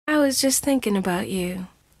was just thinking about you.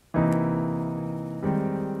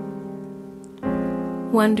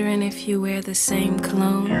 Wondering if you wear the same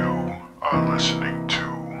cologne. You are listening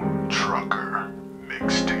to Trucker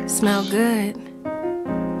Mixtape. Smell good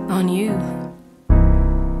on you.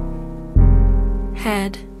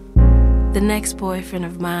 Had the next boyfriend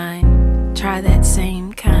of mine try that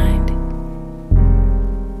same kind,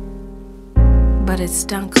 but it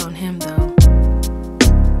stunk on him though.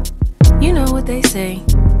 You know what they say,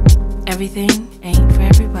 everything ain't for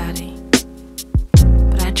everybody,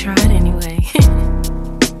 but I tried anyway.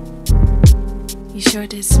 You sure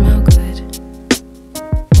did smell good.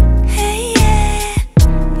 Hey, yeah,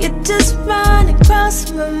 you just run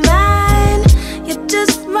across my mind. You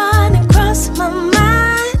just run across my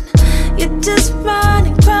mind. You just run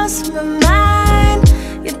across my mind.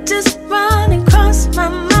 You just run across my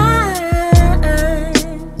mind.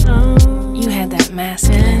 You had that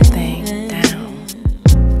masculine thing down.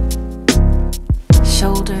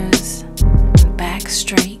 Shoulders and back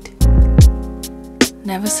straight.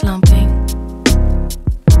 Never slumping.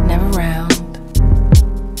 Never round.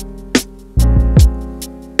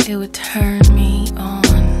 It would turn me on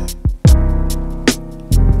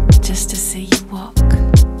just to see you walk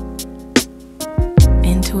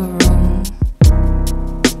into a room,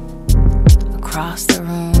 across the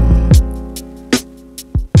room,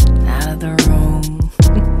 out of the room.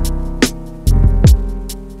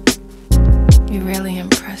 You really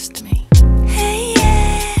impressed me. Hey,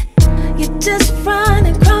 yeah, you just run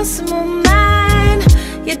across my mind.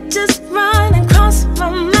 You just run across my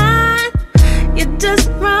mind. You just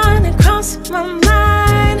run across my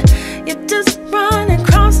mind. You just run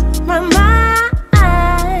across my mind.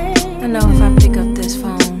 I know if I pick up this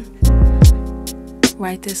phone,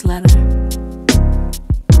 write this letter,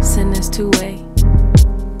 send this two-way,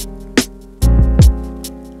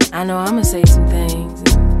 I know I'ma say some things,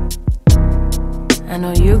 and I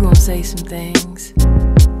know you're gonna say some things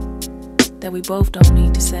that we both don't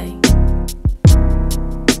need to say.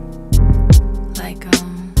 Like,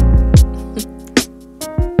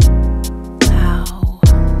 how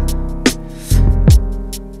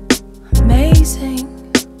amazing.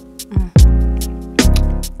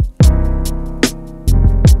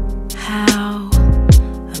 How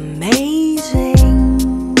amazing.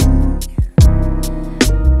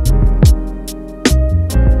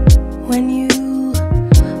 When you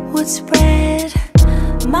would spread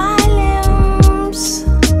my limbs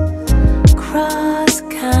across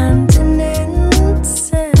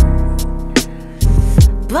continents and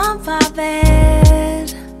bump our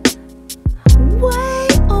bed way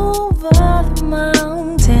over the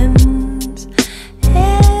mountains.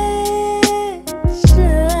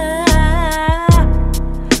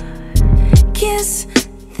 Kiss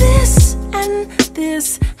this and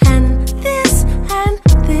this and this and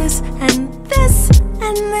this and this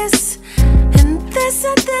and this and this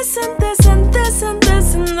and this and this and this and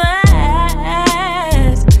this and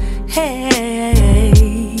that. Hey,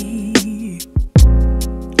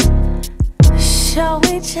 show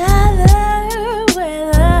each other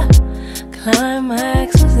where the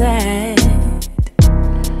climax was at.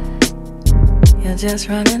 You're just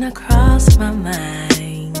running across my mind.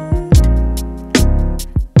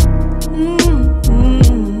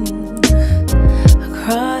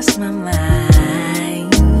 Across my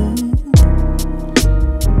mind.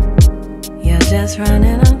 You're just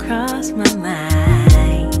running across my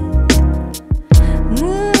mind.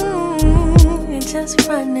 You're just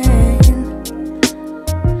running.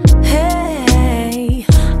 Hey,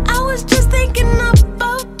 I was just thinking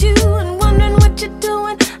about you and wondering what you're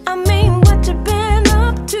doing. I mean, what you've been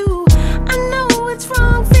up to. I know it's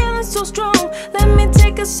wrong, feeling so strong. Let me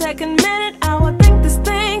take a second, minute, hour, think this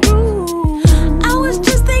thing through. I was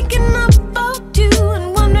just thinking about you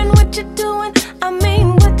and wondering what you're doing. I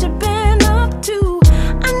mean, what you've been up to.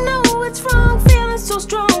 I know it's wrong, feeling so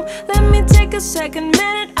strong. Let me take a second,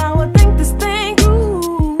 minute, hour, think this thing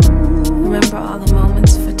through. Remember all the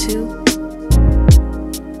moments for two?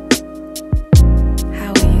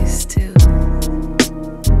 How we used to.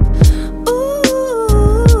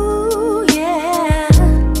 Ooh, yeah.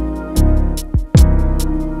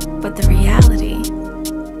 But the reality,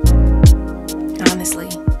 honestly,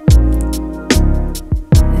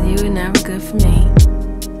 is you were never good for me,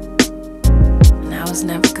 and I was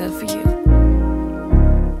never good for you.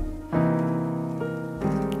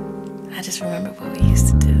 I just remember what we used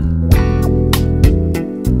to do.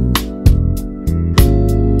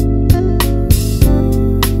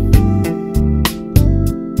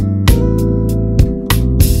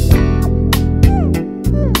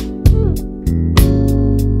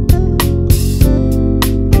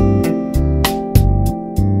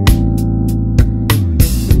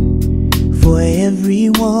 For every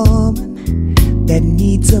woman that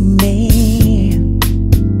needs a man,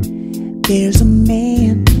 there's a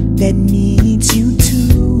man that needs you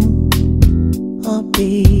too, oh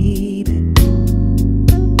baby.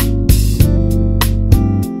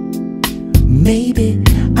 Maybe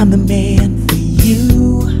I'm the man for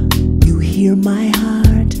you. You hear my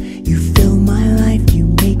heart, you fill my life,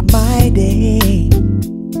 you make my day.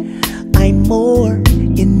 I'm more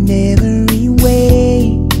in every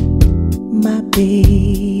way, my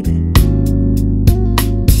baby.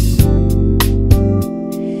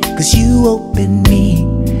 'Cause you open me,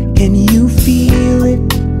 can you feel it?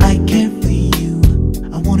 I care for you,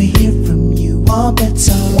 I wanna hear from you. All bets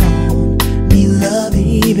are on me, love,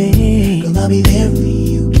 baby. Girl, I'll be there for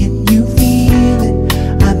you, can you feel it?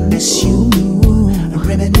 I miss you, I'm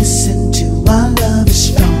reminiscing too. Our love is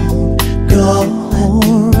strong, girl,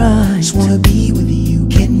 alright. Just wanna be with you,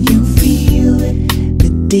 can you feel it? The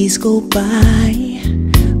days go by,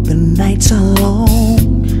 the nights are long,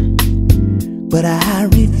 but I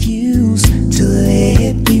refuse to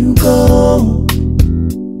let you go.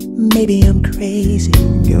 Maybe I'm crazy,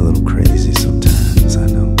 get a little crazy sometimes, I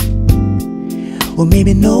know. Or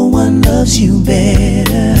maybe no one loves you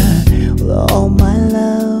better. With all my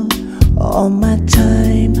love, all my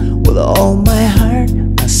time, with all my heart,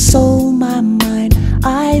 my soul, my mind,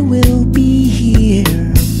 I will be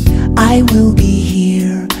here, I will be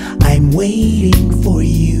here. I'm waiting for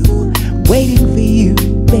you, baby,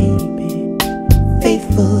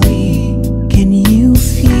 faithfully. Can you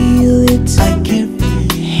feel it? I care for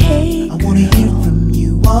you, hey, I wanna hear from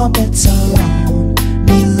you. All bets are on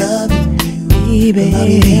me, loving you, baby. I'll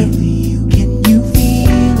be there for you, can you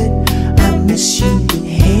feel it? I miss you,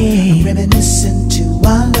 hey, I'm reminiscing too.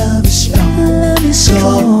 Our love is strong, love is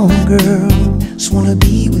strong, girl. Just wanna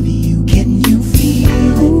be with you, can you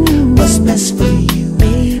feel it? What's best for you,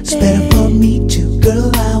 baby? It's better for me too, girl.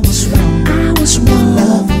 I was wrong,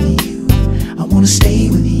 loving you, I wanna stay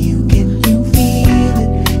with you, can you feel it?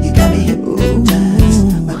 You got me hypnotized,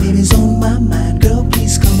 my baby's on my mind, girl,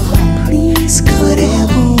 please come home. Please come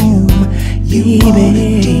whatever home, you wanna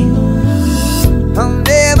do. I'll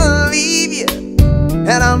never leave you,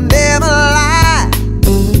 and I'll never lie.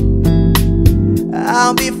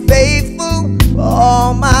 I'll be faithful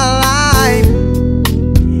all my life.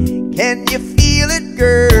 Can you feel it,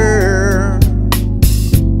 girl?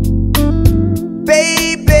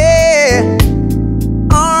 Baby,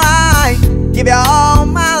 alright. Give you all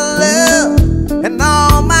my love and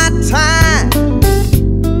all my time.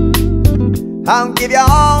 I'll give you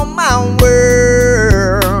all my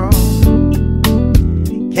world.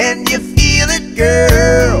 Can you feel it,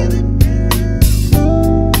 girl?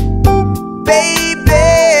 Baby,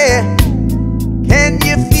 can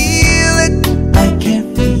you feel it? I care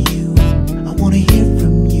for you, I wanna hear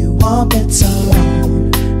from you. All bets are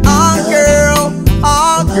on. Oh girl,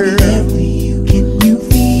 oh girl, can you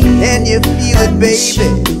feel it? Can you feel it, baby?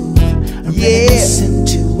 Yeah, listen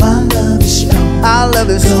to our love is strong. Our love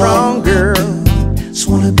is strong, girl. Just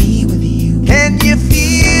wanna be with you. Can you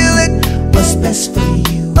feel it? What's best for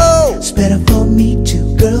you? Oh, it's better for me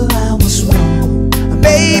too, girl. I was wrong,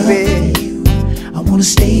 baby. You, I wanna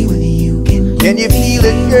stay with you. Can you feel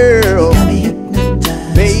it, girl? You got me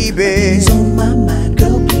hypnotized, baby. It's on my mind,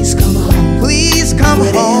 girl. Please come home. Please come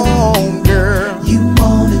home, girl. You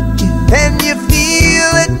wanna do? Can you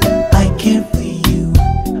feel it? I care for you,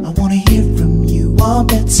 I wanna hear from you. All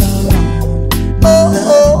bets are on.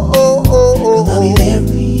 I'll be there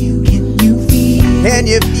for you. Can you feel it? Can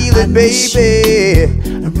you feel it, baby?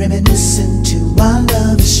 I'm reminiscing too. Our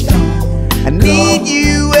love is strong. I need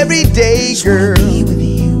you every day, girl.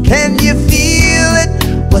 Can you feel it?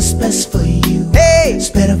 What's best for you? Hey, it's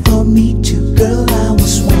better for me too, girl. I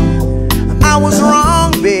was wrong. I was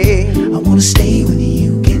wrong, babe. I wanna stay with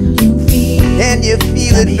you. Can you feel it? Can you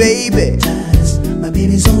feel it, baby? My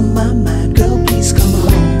baby's on my mind, girl. Please come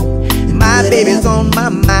home. My baby's on my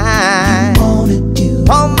mind. You wanna do?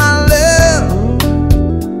 All my love,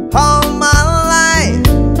 all my life,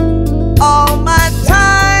 all my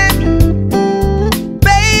time,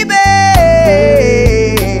 baby.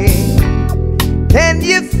 Can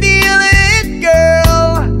you feel it,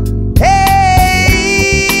 girl?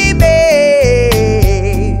 Hey,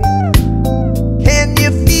 babe. Can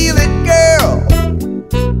you feel it, girl?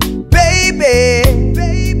 Baby,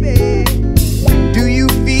 do you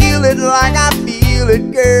feel it like I feel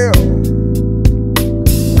it, girl?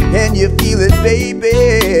 Can you feel it,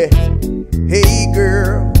 baby? Hey,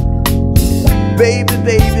 girl. Baby,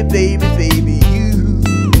 baby, baby, baby, you.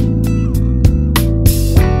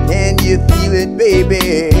 Can you feel it, baby?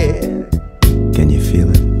 Can you feel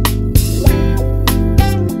it?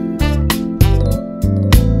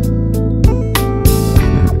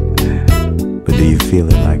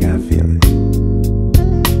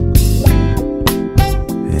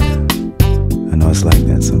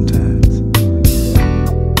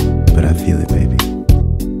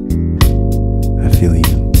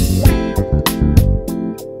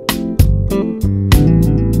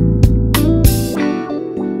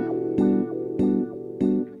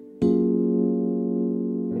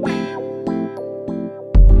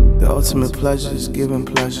 ultimate pleasure is giving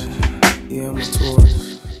pleasure. Yeah, I'm a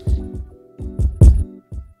Taurus.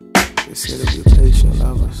 They say to be patient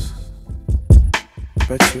lovers.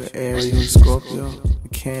 Bet you're Aries, Scorpio,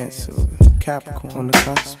 Cancer, Capricorn on the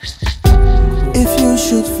cusp. If you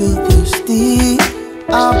should feel thirsty,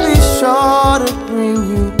 I'll be sure to bring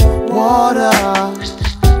you water.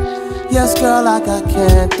 Yes, girl, I got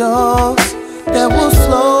candles that will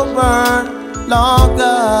slow burn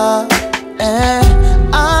longer. And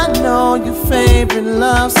I know your favorite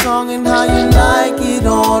love song and how you like it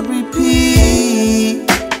on repeat.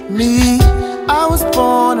 Me, I was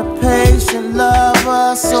born a patient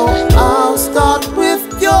lover, so I'll start with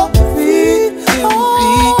your feet. It will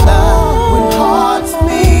be loud when hearts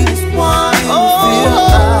meet as one. It will feel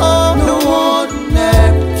like no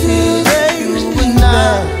ordinary kiss. You and I.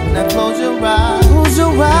 Now close your eyes. Close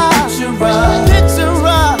your eyes. Picture us. Picture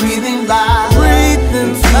us. Breathing life.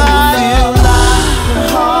 Breathing life. Feel like when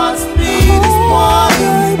hearts meet as one.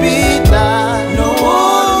 It will be like no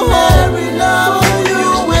ordinary love.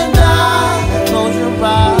 You and I. Now close your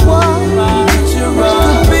eyes. Picture us.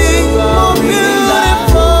 Could be more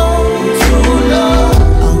beautiful. True love.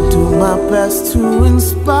 I'll do my best to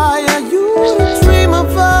inspire you to dream of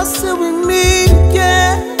us till we meet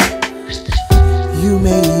again. You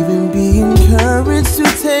may even be encouraged to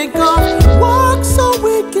take off walks so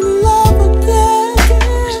we can love again.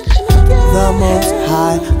 The Most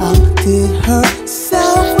High outdid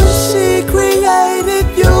herself when she created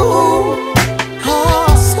you.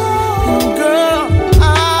 And girl,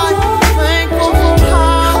 I'm thankful for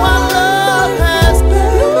how our love has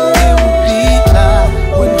been. It will be like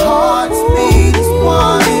when hearts meet as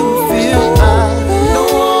one. It will feel like no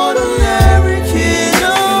ordinary kiss.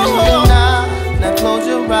 Now close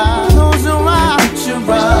your eyes. Close your eyes.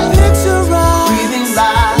 Picture us. Picture us. Breathing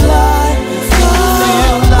life.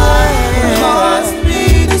 Feel like when hearts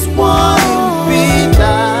beat as one. It will be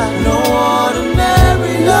like no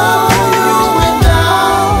ordinary love. You and I.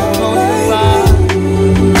 Close your eyes.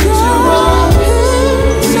 Picture us.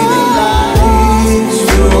 Breathing life.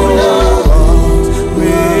 True love.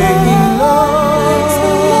 Making love.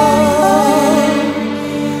 Picture us.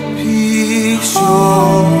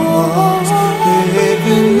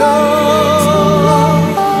 Making love. Picture us.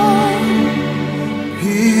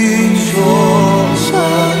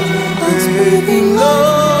 Making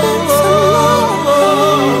love.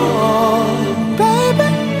 Baby,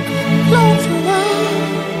 close your eyes.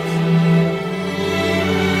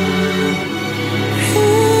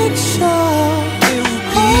 Picture. It will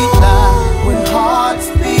be like when hearts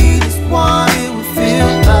beat as one. It will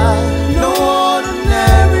feel like no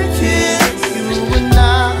ordinary kiss. You and I.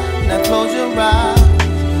 Now close your eyes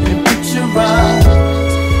and picture us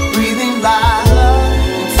breathing life.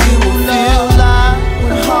 You will feel like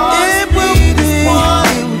when hearts beat as one.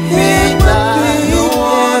 It will be like no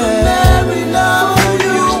ordinary love.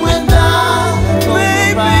 You and I. Close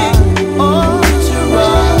your eyes. Picture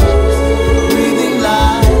us breathing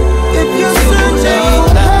life. If you're searching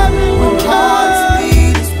for heaven, when hearts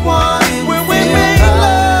beat as one, it will feel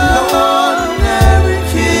like no ordinary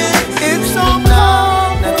kiss. It's so calm.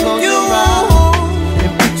 Now close your eyes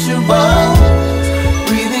and picture us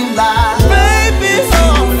breathing life. Baby, you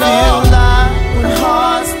will feel like when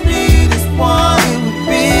hearts beat as one. It would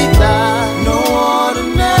be like no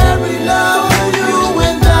ordinary love. You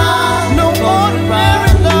and I. No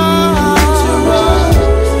ordinary love. Picture us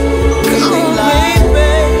breathing life.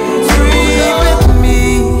 Dream with me.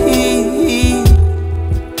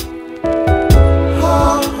 Ha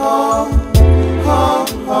ha ha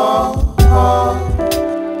ha ha.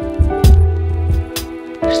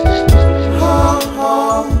 Ha ha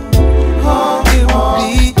ha. It will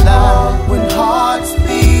be like when hearts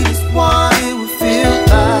beat as one. It will feel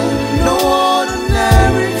like no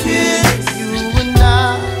ordinary kiss. You and I.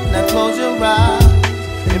 Now close your eyes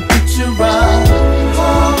and picture us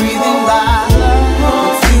breathing life.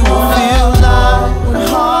 You will feel like when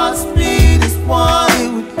hearts beat as one. It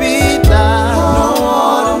would be like no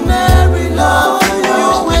ordinary love.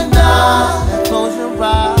 You and I. Now close your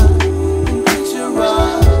eyes and picture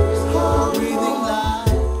us breathing life.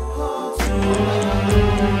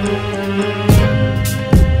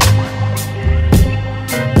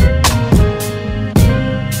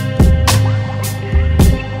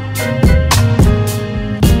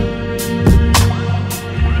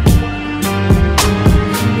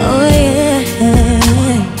 Oh yeah,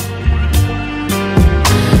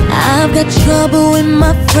 I've got trouble with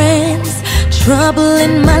my friends, trouble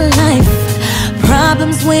in my life,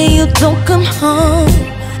 problems when you don't come home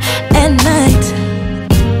at night.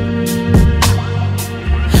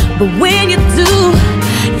 But when you do,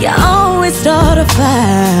 you always start a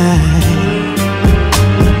fire.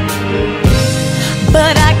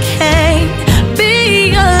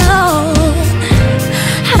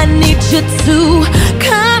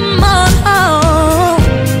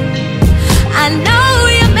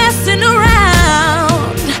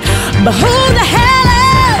 but who the hell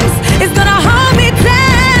else is gonna hold me down?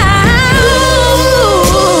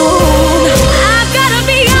 I gotta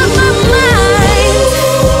be on my mind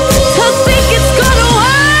to think it's gonna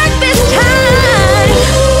work this time.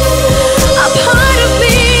 A part of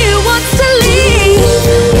me wants to leave,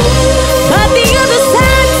 but the other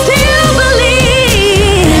side still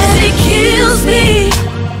believes. It kills me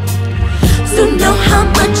to know how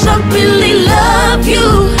much I really love you.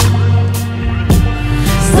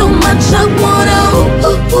 So much I wanna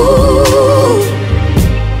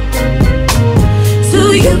to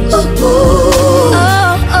you.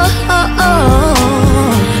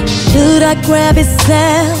 Should I grab his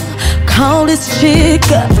cell, call his chick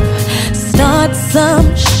up, start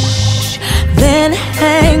some shh, then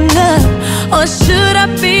hang up? Or should I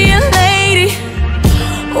be a lady?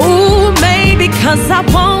 Ooh, maybe 'cause I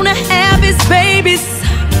wanna have his babies.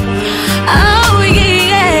 Oh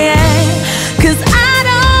yeah, 'cause I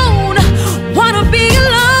don't wanna be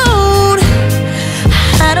alone.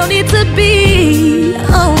 I don't need to be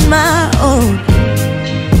on my own.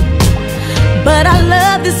 But I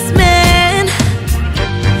love this man,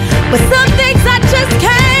 but some things I just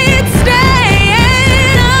can't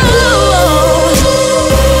stand. Oh,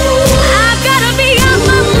 I gotta be on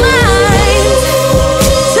my mind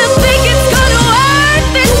to think it's gonna work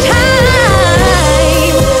this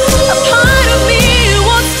time. A part of me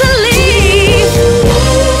wants to leave,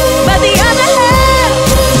 but the other half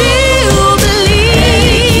still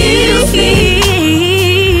believes.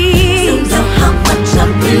 To know how much I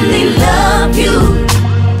really love you,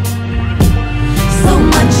 so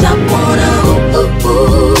much I wanna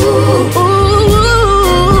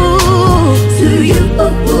to you.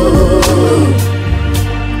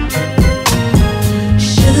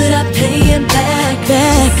 Should I pay him back?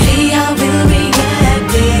 See how we'll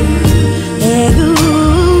react. To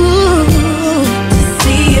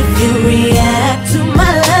see if you react to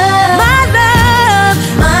my love. My love,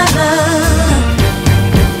 my love.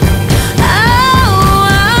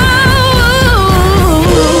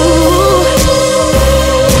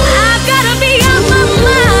 I gotta be on my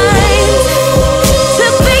mind to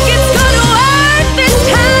think it's gonna work this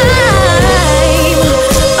time.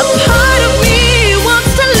 A part of me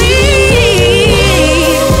wants to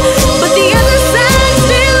leave, but the other side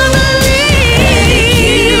still believes.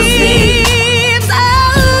 Oh,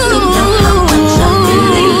 to know how much I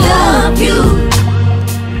really love you,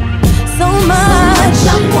 so much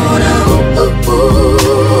I wanna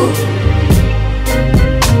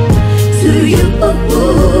to you.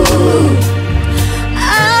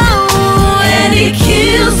 Oh, and it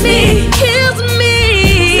kills me to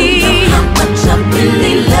know how much I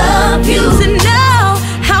really love you. To know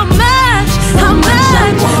how much I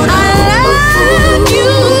love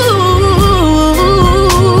you.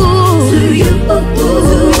 To you.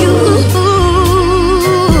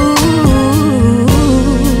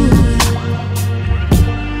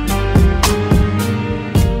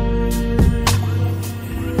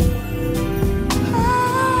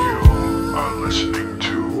 Are listening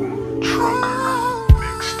to Trucker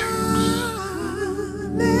Mixtapes.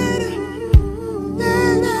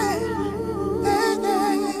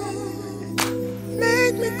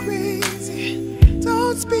 Make me crazy,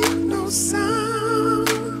 don't speak no sound.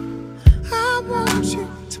 I want you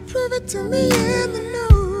to prove it to me in the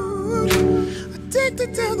nude. Addicted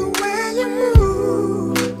to the way you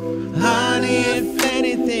move. Honey, if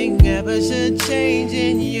anything ever should change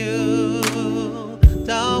in you,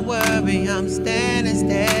 don't worry, I'm standing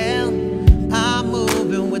still. I'm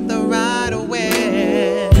moving with the right of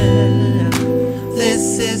way.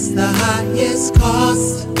 This is the highest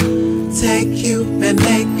cost. Take you and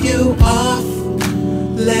make you off.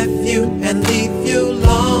 Left you and leave you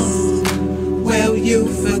lost. Will you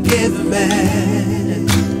forgive me?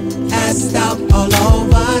 Asked out all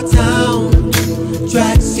over town.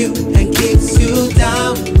 Drags you and keeps you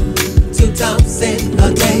down. 2 times in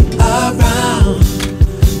a day around.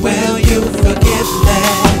 Will you forgive me?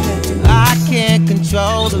 I can't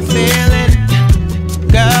control the feeling,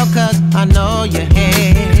 girl, 'cause I know you're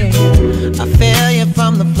here. I feel you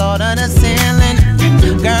from the floor to the ceiling.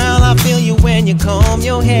 Girl, I feel you when you comb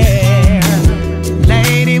your hair.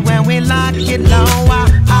 Lady, when we lock it low,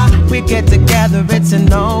 we get together, it's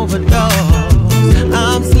an overdose.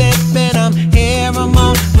 I'm slipping, I'm here, I'm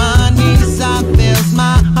on my knees. I feel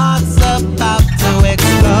my heart's about to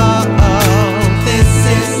explode. This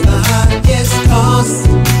is the highest cost.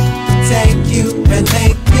 Take you and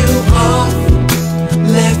make you off.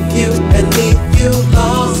 Left you and leave you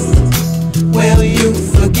lost. Will you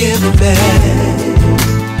forgive me?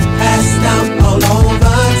 Passed out all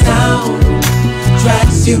over town.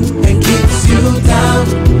 Drags you and keeps you down.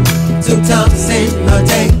 2 times in a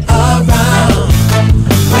day around.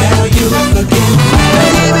 Will you forgive me?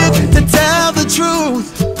 Baby, to tell the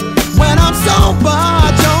truth, when I'm sober,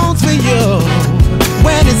 I don't for you.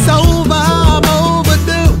 When it's over, I'm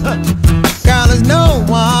overdue. Girl, there's no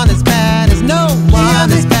one as bad as no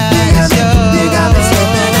one as bad as you. You got me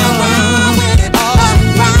slipping around with it,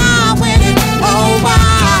 around with it, oh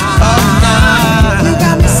wow. Oh, nah. You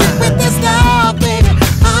got me sick with this love, baby.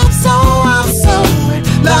 I'm so in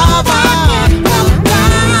love. I can't help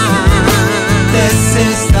that. This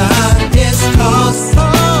is the highest cost.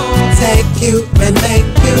 Take you and make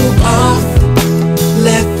you off.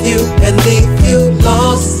 Left you and leave you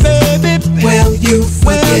lost. Baby, will you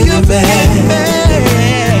forgive me?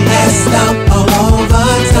 Passed out all over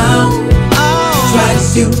town. Drags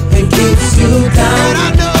you and keeps you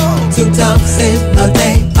down. 2 times in a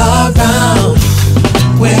day around.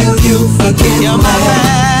 Will you forgive me? You're my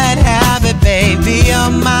bad habit, baby. You're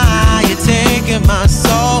my, you're taking my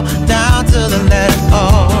soul down to the letter O.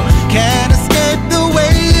 Can't escape the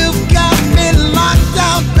way you've got me locked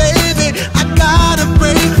down, baby. I gotta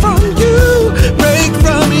break from you, break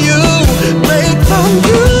from you, break from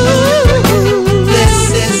you. This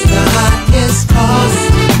is the highest cost.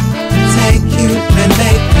 Take you and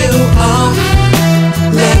make you off.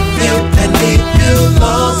 Left you and leave you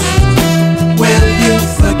lost. Will you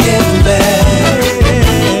forgive me?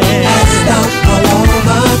 Passed out all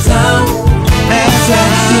over town.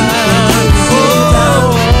 Drags you and keeps you down.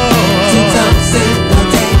 2 times in a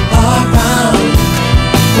day around.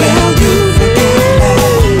 Will you forgive me?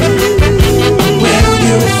 Will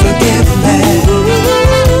you forgive me?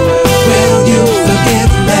 Will you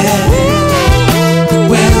forgive me?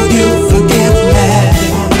 Will you forgive me?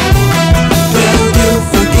 Will you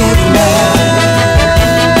forgive me?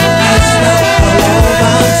 Passed out all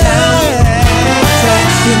over town.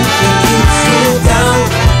 Drags you and keeps you down.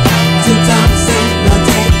 2 times in a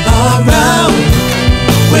day around.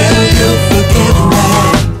 Will you forgive me?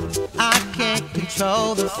 I can't control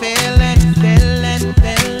the feeling, feeling,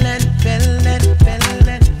 feeling, feeling,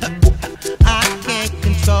 feeling. I can't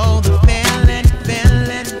control the feeling,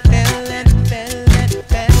 feeling, feeling, feeling,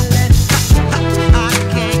 feeling. I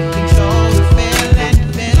can't control the feeling,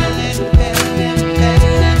 feeling, feeling, feeling,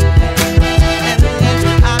 feeling.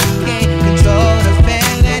 I can't control the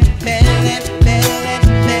feeling, feeling, feeling,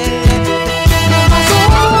 feeling. You're my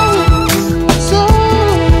soul, soul,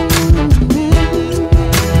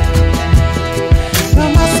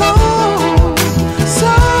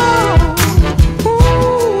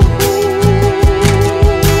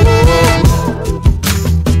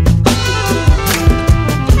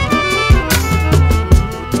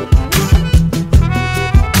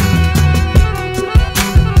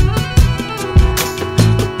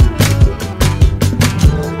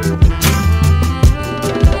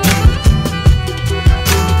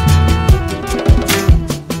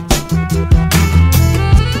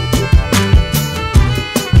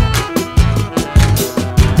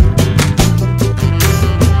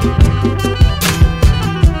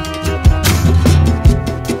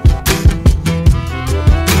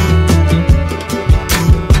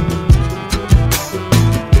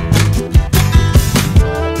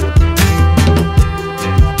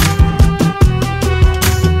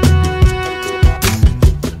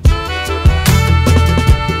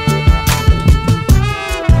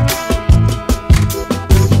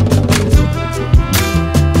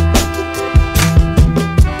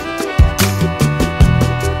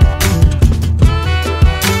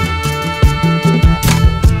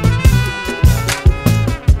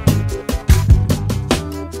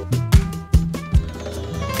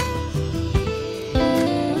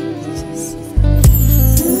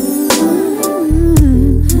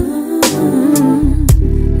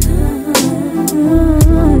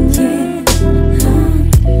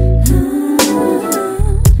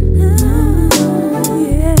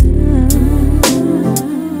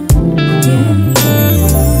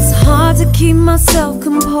 myself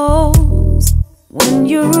composed when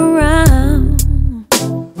you're around.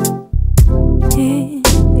 Yeah.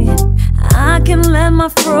 I can let my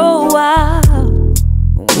fro out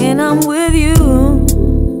when I'm with you.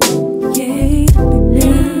 Yeah,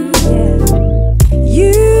 yeah.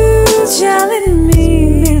 You challenge me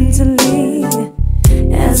mentally,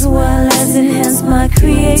 as well as enhance my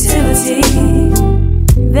creativity.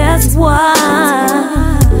 That's why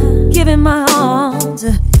giving my all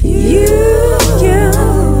to you.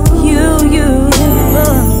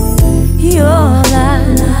 You're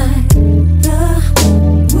like the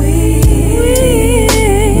wind.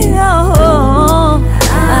 Oh,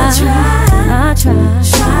 I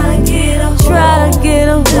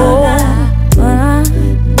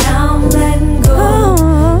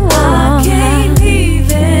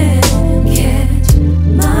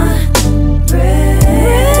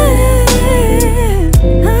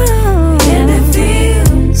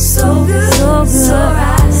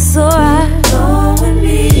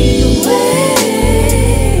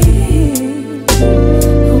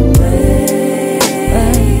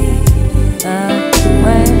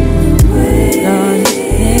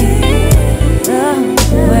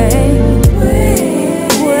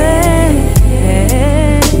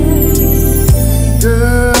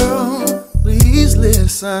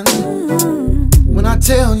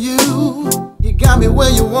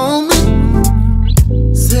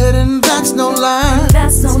no lie.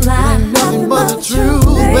 That's no lie. Ain't nothing but the truth,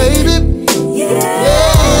 baby.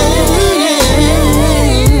 Yeah.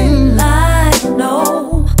 Like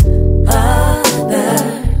no other.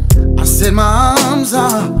 I said my arms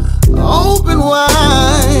are open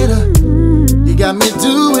wide. You got me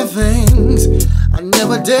doing things I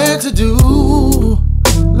never dared to do,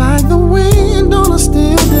 like the wind on a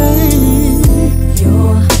still day.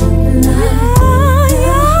 You're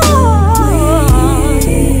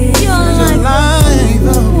like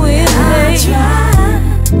the wind.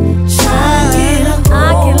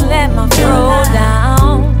 I can let my throw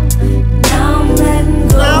down. Now I'm letting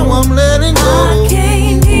go. Now I'm letting go. I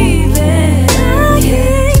can't even.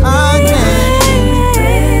 I can't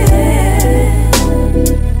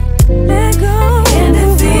let go. And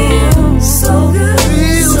it feels so good.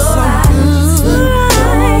 Feels so right. good.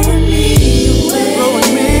 Blowing me away.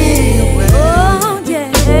 Blowing me away. Oh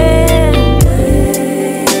yeah.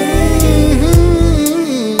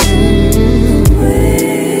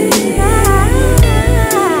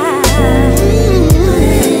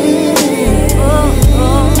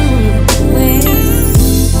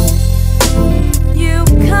 You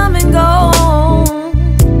come and go,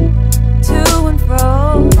 to and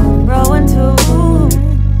fro, and to,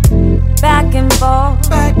 back and forth,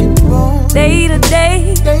 Back and forth, day to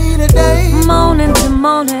day, day to day, morning to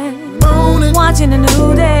morning, morning, watching a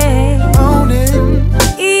new day, morning,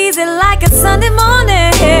 easy like it's Sunday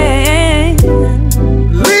morning.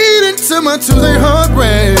 leading to my Tuesday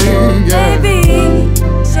heartbreak. Yeah. Baby,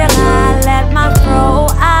 shall I let my throw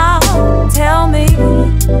out? Tell me.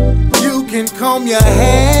 You can comb your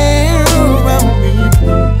hair around me.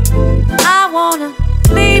 I wanna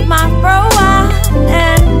leave my fro out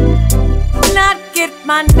and not get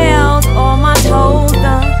my nails or my toes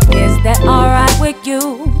done. Is that alright with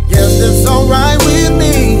you? Yes, it's alright with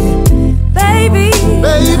me, Baby,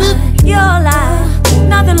 baby. you're like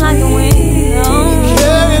nothing like the wind. Oh.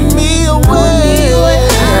 Carrying me away.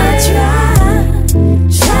 I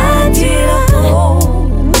try to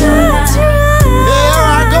hold. There There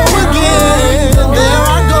I go again. There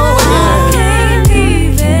I go I again. can't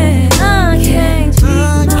even. I can't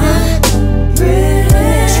keep my breath.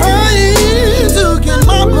 Trying to get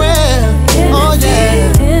my breath. Oh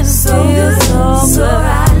yeah. It's so good, so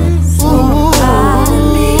right. Ooh.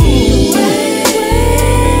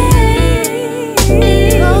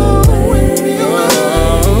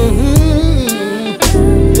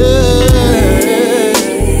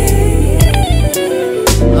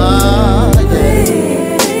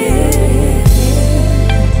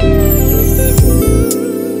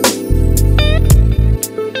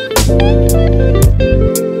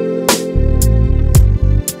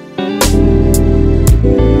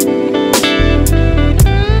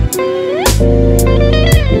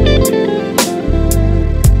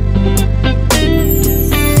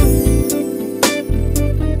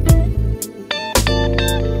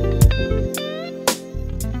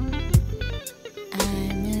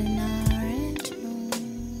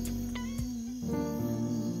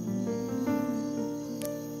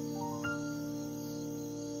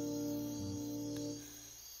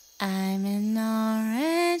 I'm an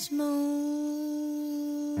orange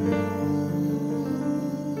moon.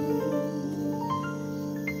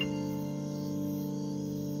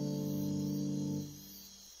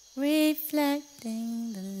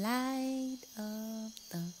 Reflecting the light of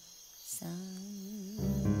the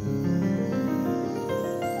sun.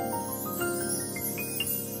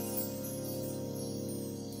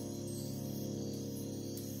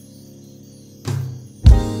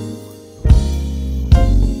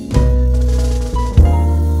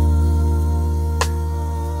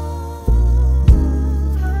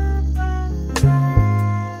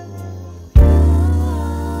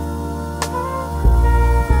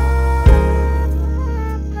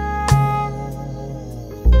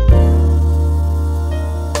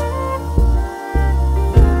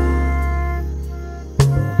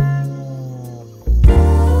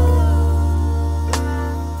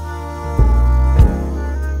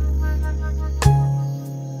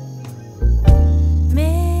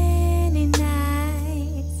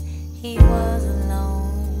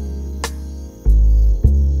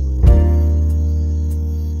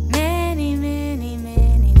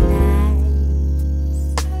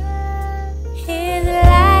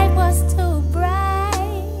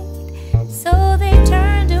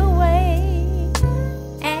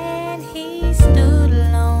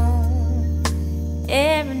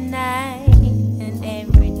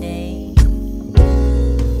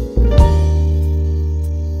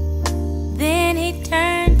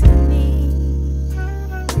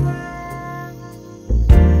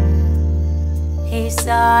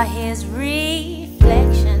 saw his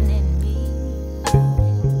reflection in me,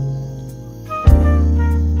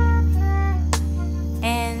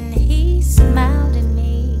 and he smiled at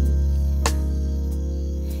me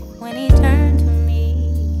when he turned to me.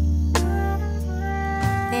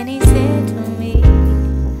 Then he said to me,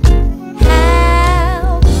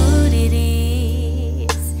 how good it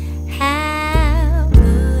is, how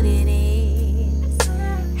good it is,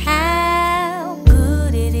 how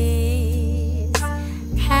good it is,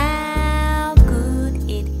 how good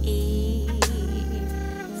it is.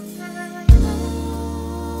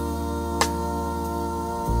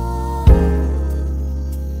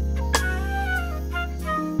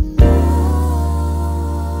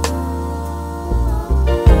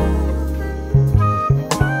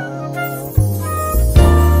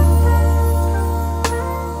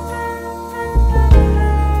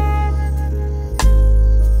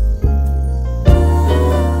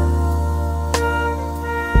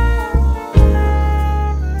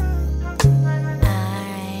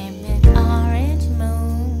 I'm an orange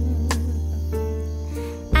moon,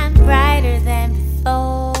 I'm brighter than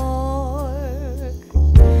before,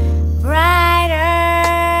 brighter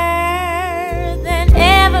than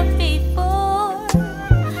ever before.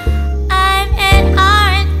 I'm an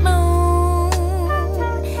orange moon,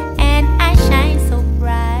 and I shine so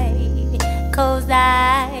bright, 'cause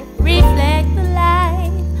I reflect the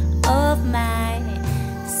light of my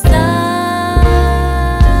sun.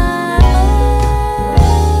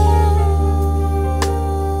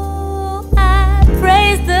 I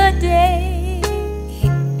praise the day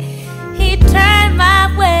he turned my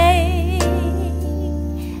way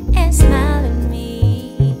and smiled at me.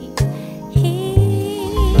 He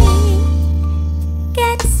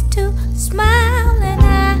gets to smile, and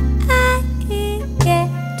I get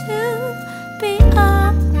to be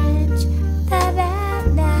orange. Da da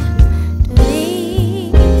da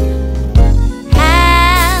dee.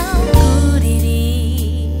 How good it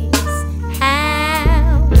is,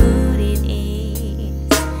 how good it is,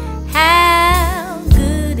 how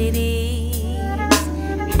good it is,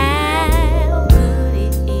 how good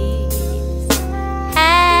it is,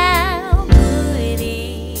 how good it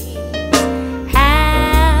is, how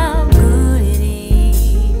good it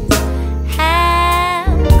is, how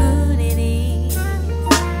good it is,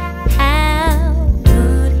 how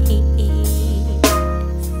good he is.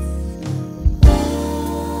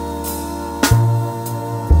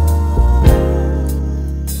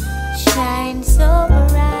 Shine so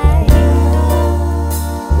bright,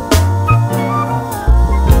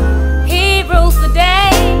 he rules the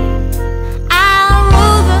day, I'll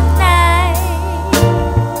rule the night.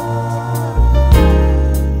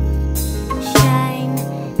 Shine,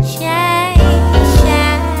 shine,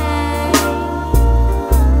 shine.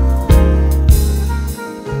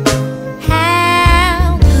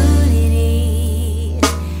 How good it is,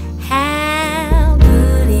 how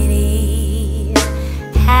good it is,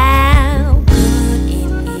 how good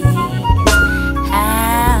it is,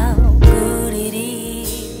 how good it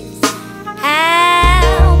is,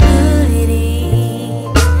 how good it is,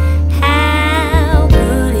 how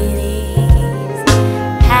good it is,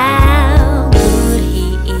 how good he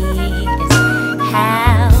is,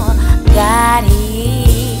 how God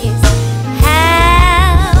is, how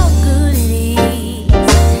good it is,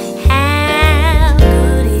 how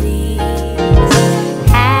good it is,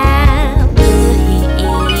 how good he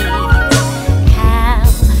is, how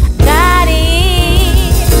God is,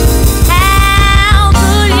 how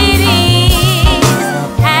good it is,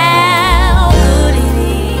 how good it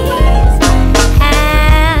is,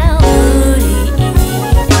 how good he is,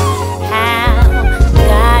 how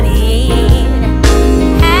God is,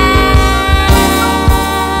 how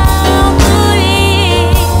good it is,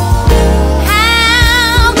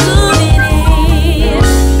 how good it is.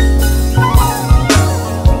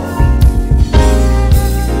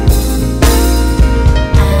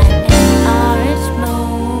 I'm an orange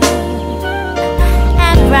moon,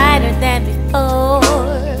 I'm brighter than before,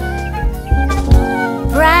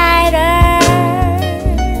 brighter.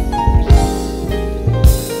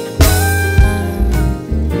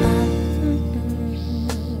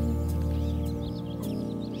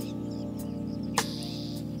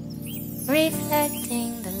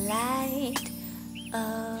 Reflecting the light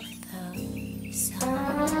of the sun.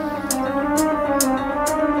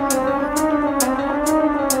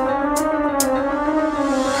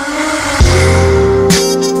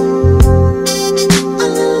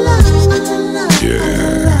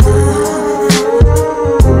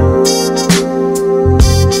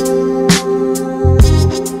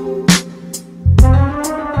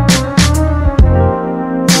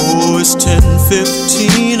 Oh, it's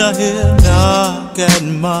 10:15, I hear knock at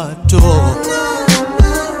my door.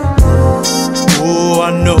 Oh,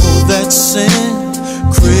 I know that scent,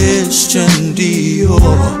 Christian Dior.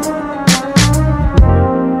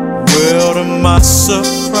 Well, to my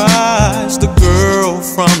surprise, the girl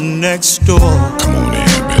from next door. Come on in,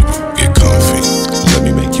 baby, get comfy. Let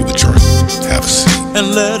me make you a drink, have a seat. And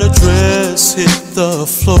let her dress hit the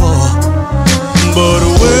floor. But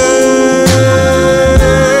wait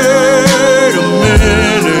a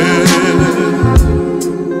minute,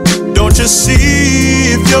 don't you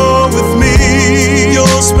see, if you're with me,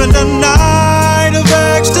 you'll spend a night of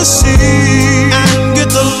ecstasy and get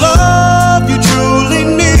the love you truly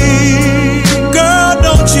need. Girl,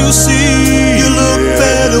 don't you see, you look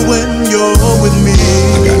better when you're with me.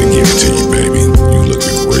 I gotta give it to you, baby, you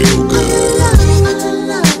looking real good,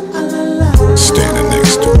 standing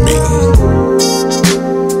next to me.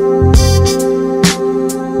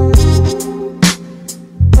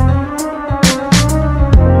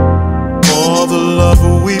 All the love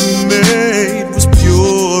we made was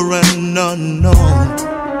pure and unknown.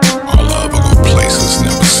 Our love will go places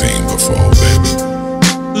never seen before, baby.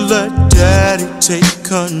 Let daddy take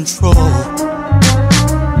control,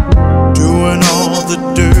 doing all the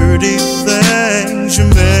dirty things your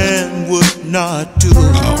man would not do.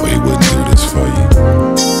 Oh, he wouldn't do this for you.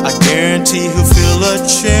 I guarantee he'll feel a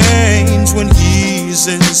change when he's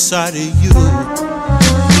inside of you.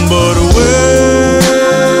 But wait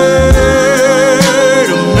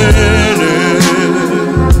a minute,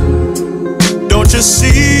 don't you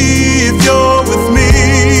see, if you're with me,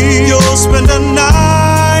 you'll spend a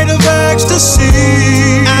night of ecstasy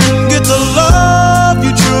and get the love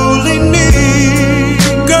you truly need.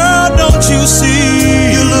 Girl, don't you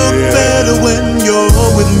see, you look better when you're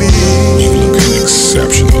with me. You looking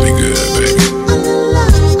exceptionally good, baby,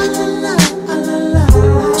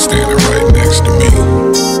 standing right next to me,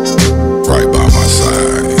 right by my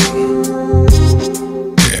side.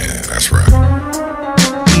 Yeah, that's right.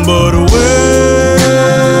 But wait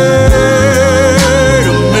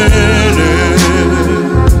a minute,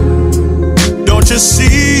 don't you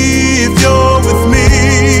see, if you're with me,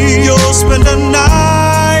 you'll spend a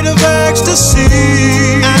night of ecstasy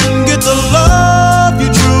and get the love you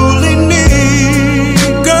truly need.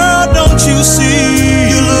 Girl, don't you see,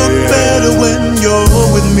 you look better when you're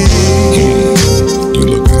with me. You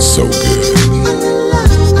looking so good,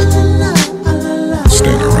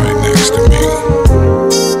 standing right next to me,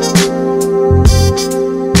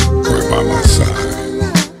 right by my side.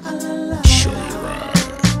 Sure you're right.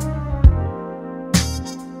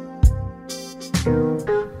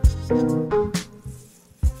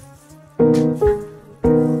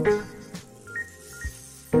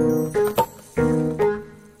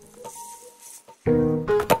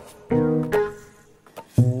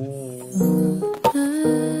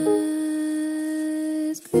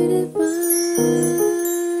 Eyes greeted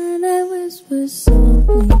mine, I whisper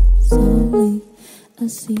softly, softly, a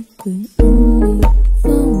secret only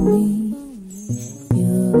for me.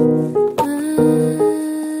 Your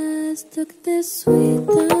eyes took this sweet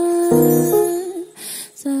time,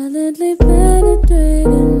 silently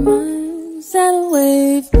penetrating mine, set a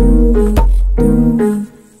wave through me,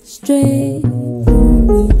 straight through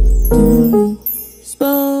me,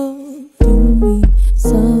 spoke to me,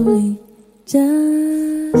 softly,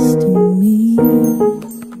 just to me.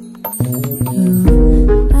 Your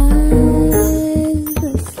eyes, the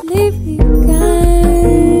sleepy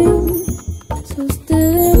kind, so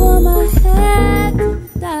still on my head,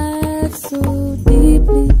 dive so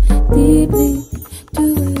deeply, deeply to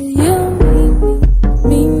where you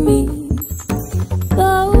meet me.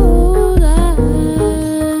 Those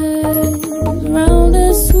eyes, round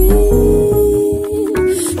and sweet,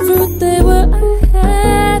 fruit they were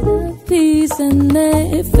ahead of peace, and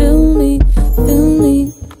they fill me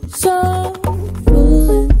so full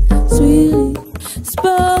and sweetly.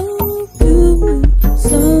 Spoke to me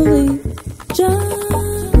slowly,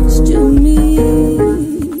 just to me.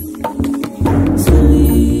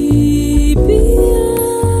 Sleepy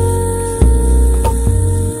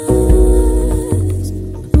eyes,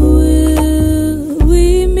 will we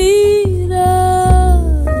meet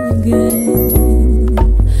again?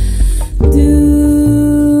 Do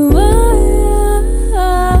I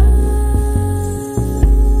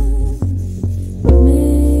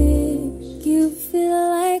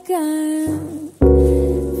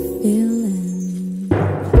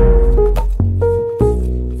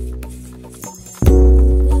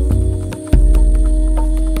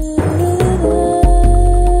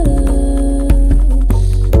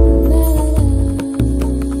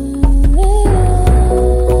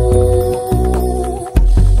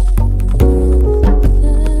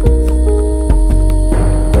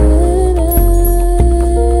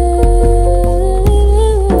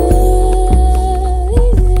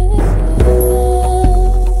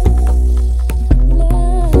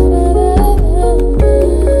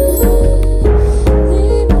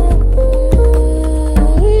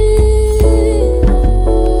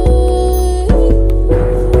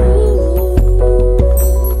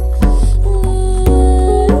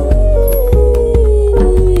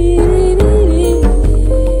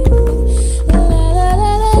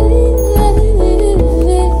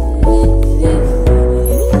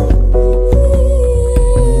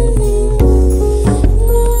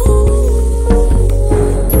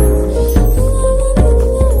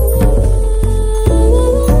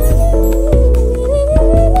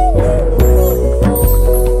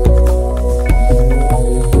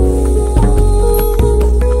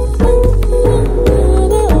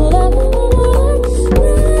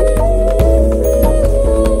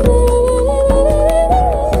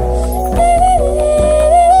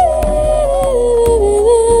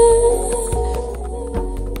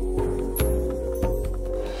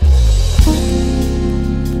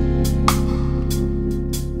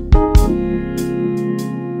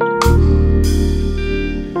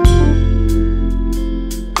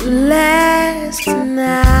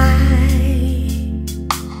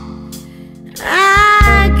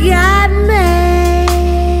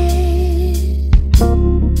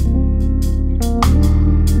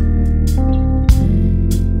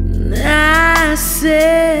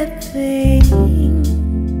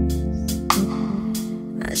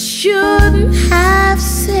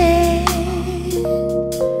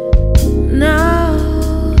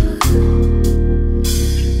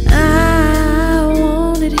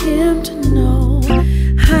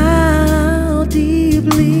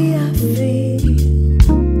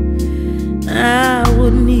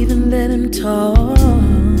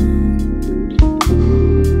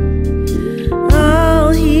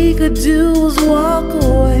could do was walk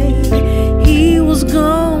away. He was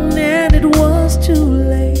gone and it was too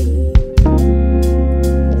late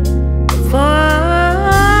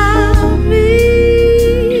for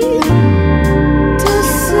me to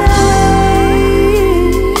say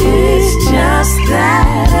it's just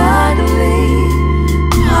that ugly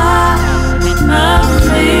part of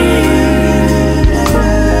me.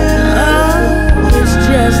 Oh, it's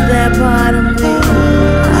just that part of me.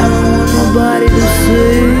 I don't want nobody to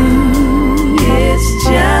see. It's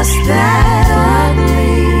just that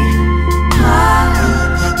ugly part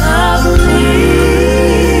of me.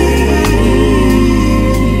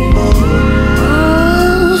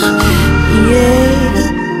 Oh, yeah.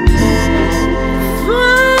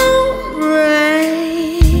 Phone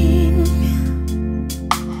rang.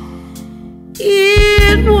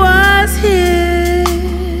 It was him.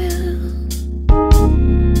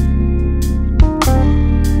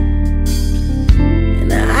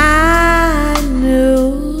 And I knew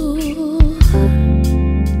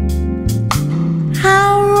how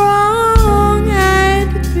wrong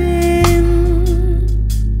I'd been.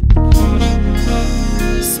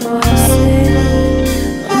 So I said,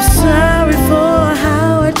 I'm sorry for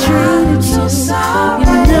how I treated you.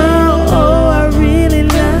 You know I really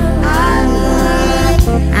love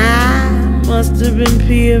you. I must have been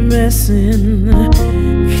PMSing,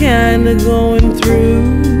 kinda going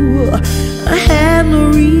through. I had no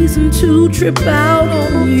reason to trip out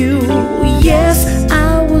on you. Yes,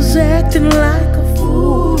 I was acting like a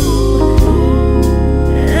fool,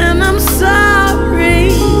 and I'm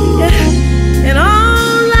sorry. And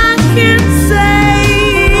all I can say,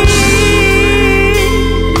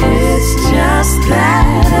 it's just that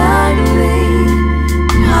ugly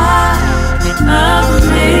part of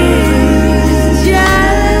me.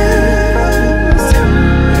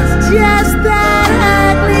 It's just that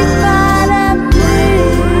ugly part of me.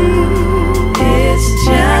 It's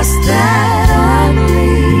just that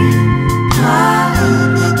ugly part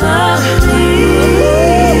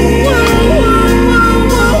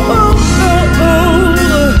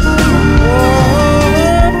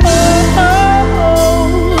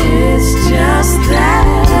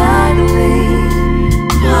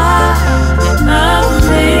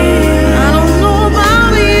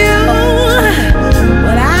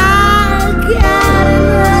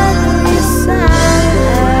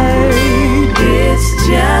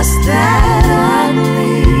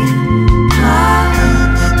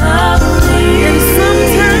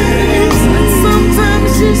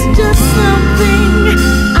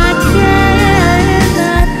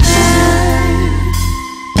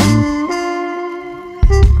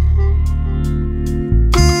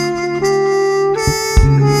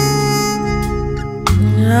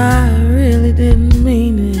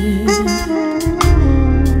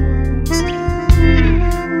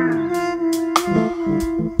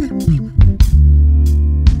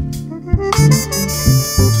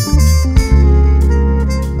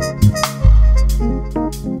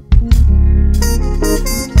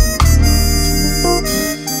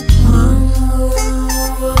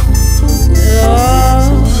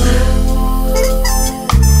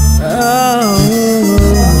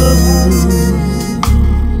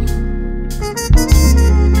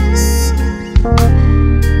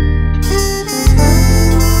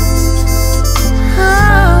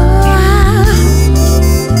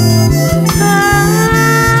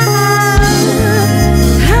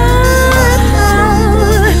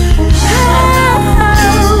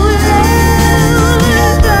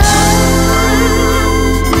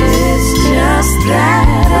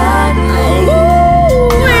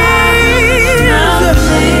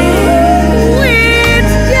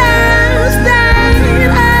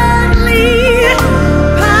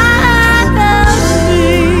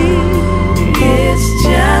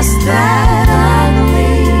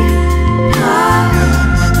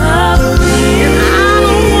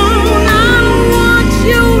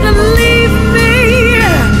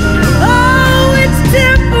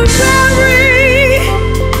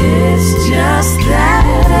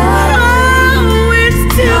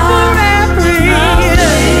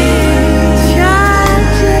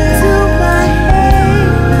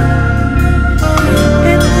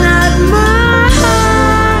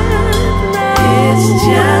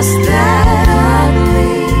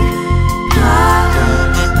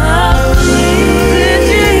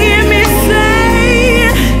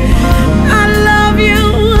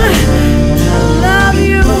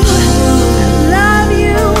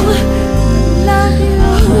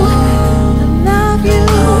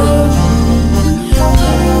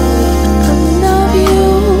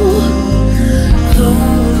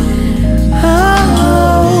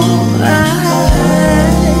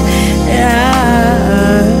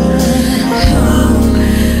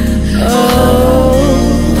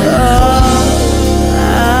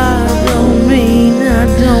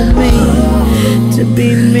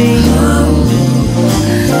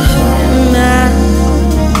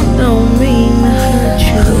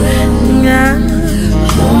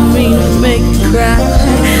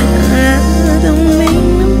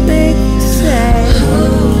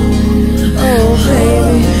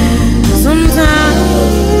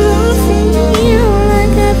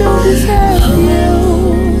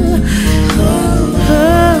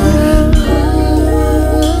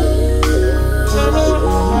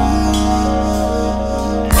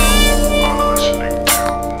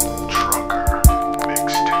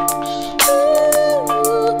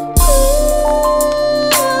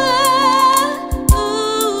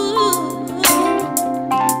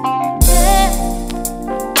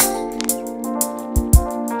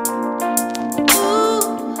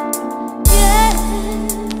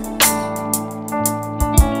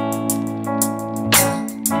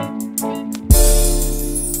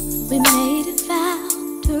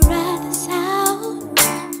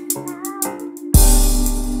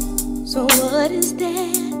So what is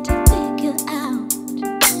there to figure out?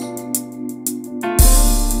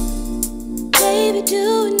 Baby,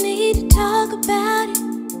 do we need to talk about it?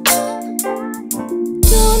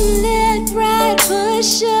 Don't let pride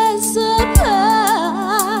push us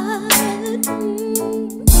apart.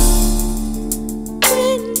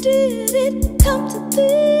 When did it come to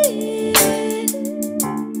this?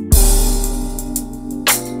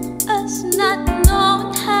 Us not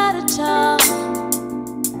knowing how to talk.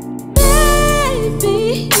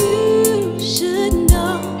 Baby, you should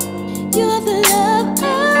know you're the love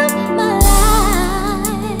of my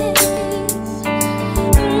life.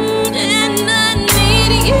 And I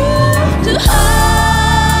need you to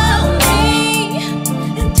hold me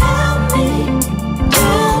and tell me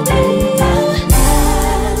your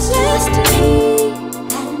destiny,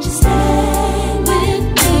 and just stay with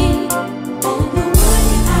me and we'll work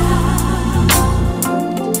it out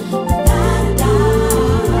without a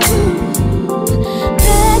doubt.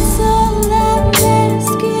 That's all I'm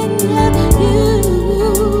asking of you.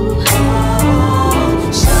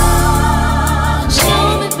 Show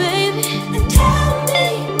me, baby, and tell me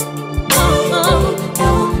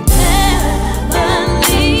you'll never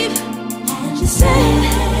leave, and just stay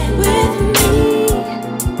with me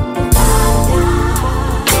without a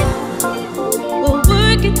doubt. We'll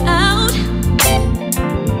work it out.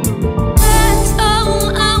 That's all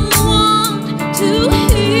I want to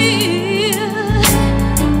hear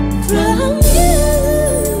from you.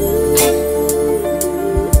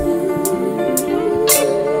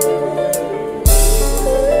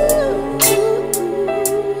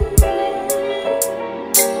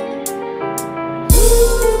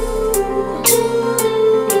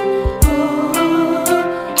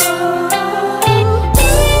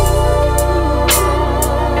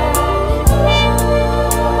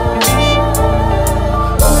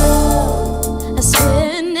 I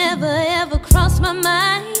swear it never ever crossed my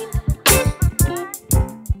mind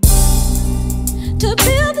to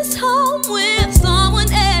build this home with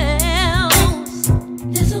someone else.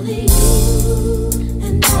 There's only you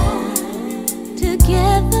and I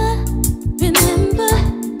together. Remember,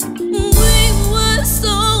 we were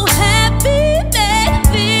so happy back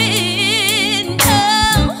then.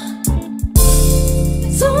 Oh,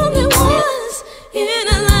 it's only once in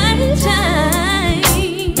a lifetime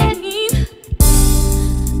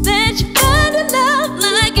that you find a love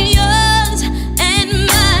like yours and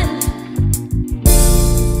mine.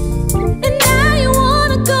 And now you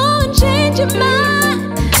wanna go and change your mind.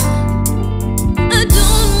 I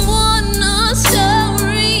don't want no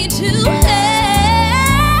story to end.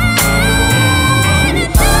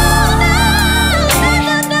 No.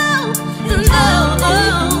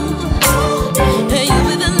 You'll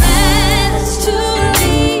be the last to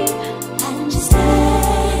leave, and just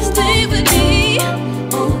stay with me, and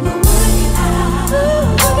we'll work it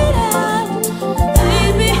out,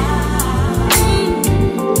 baby.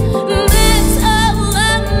 That's all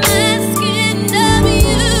I'm asking of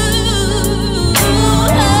you.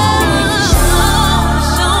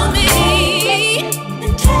 Show me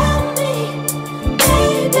and tell me,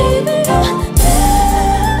 baby, you'll never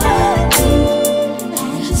leave,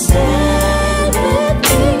 and just stay with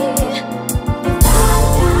me without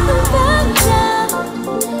a doubt.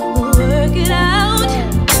 We'll work it out.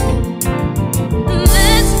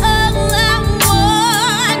 That's all I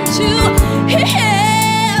want to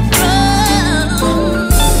hear from.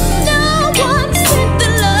 No one said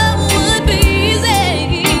that love would be easy,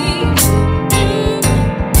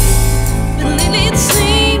 but lately it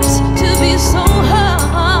seems to be so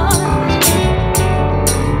hard.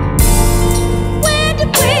 When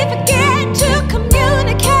did we forget to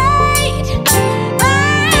communicate?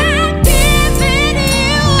 I've given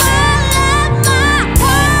you all of my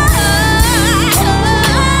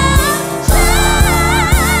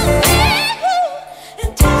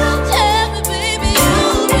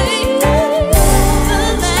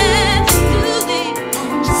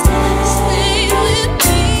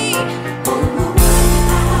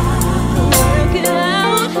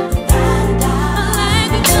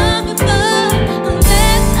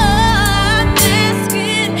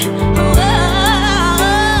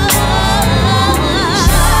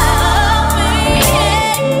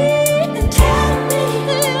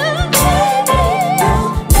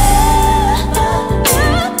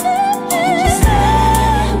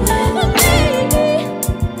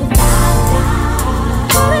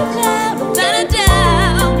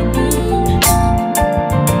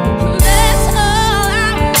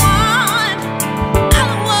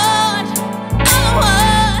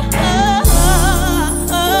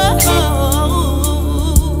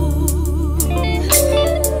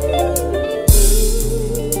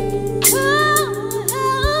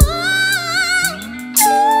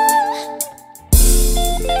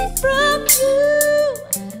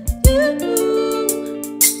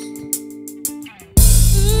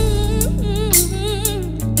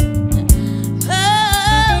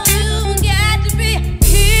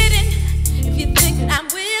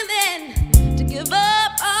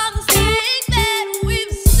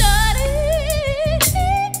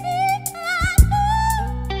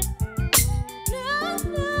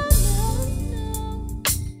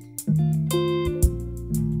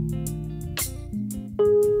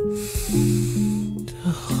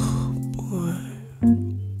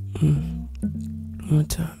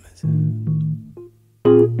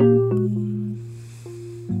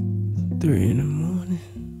 3 in the morning.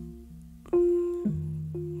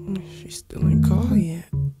 She still ain't called yet.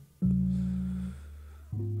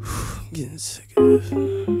 Getting sick of this.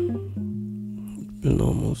 It's been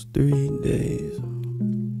almost 3 days.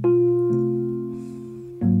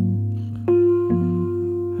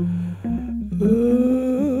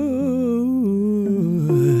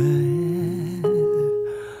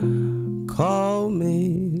 Call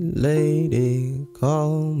me, lady,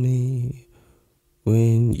 call me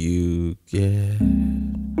when you get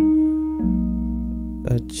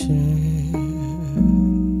a chance.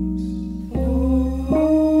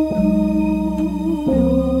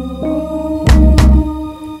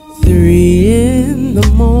 3 in the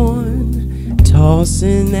morning,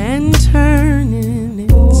 tossing and turning,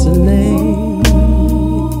 it's late.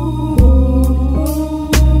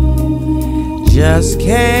 Just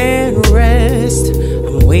can't rest,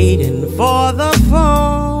 I'm waiting for the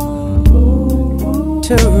phone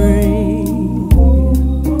to ring.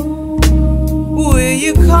 Will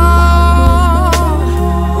you call,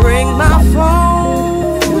 ring my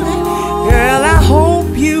phone? Girl, I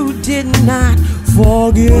hope you did not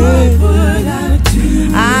forget.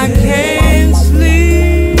 I can't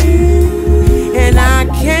sleep and I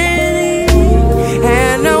can't eat,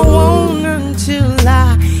 and I won't until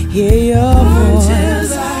I hear your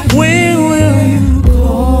voice. When will you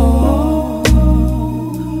call?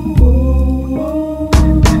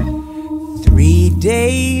 3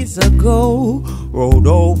 days ago, rolled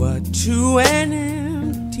over to an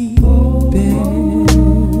empty bed,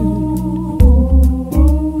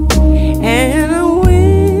 and I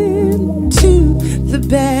went to the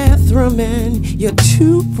bathroom and your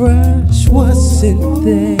toothbrush wasn't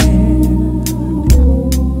there.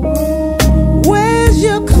 Where's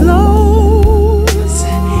your clothes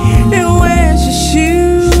and where's your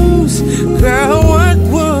shoes? Girl, what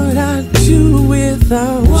would I do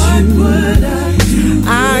without you?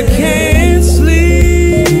 I can't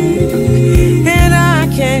sleep and I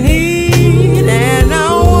can't eat, and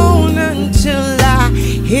I won't until I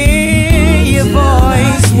hear your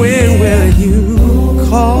voice. When will you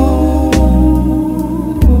call?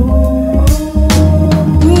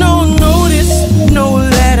 No notice, no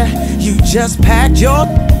letter, you just packed your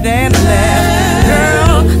and left.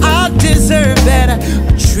 Girl, I deserve better, I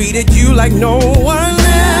treated you like no one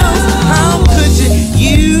else. How could you?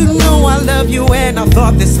 You know I love you and I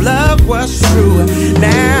thought this love was true.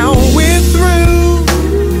 Now we're through,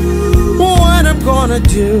 what I'm gonna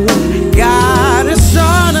do? Gotta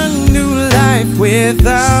start a new life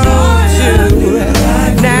without you.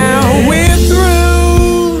 Now we're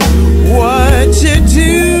through, what to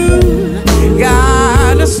do?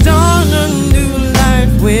 Gotta start a new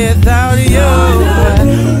life without you.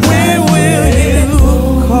 When will you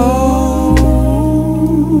call?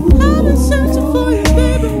 I've been searching for you,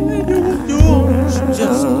 baby. Don't you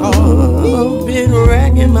just call? Been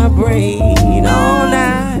racking my brain all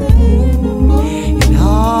night and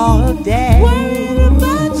all day. Waiting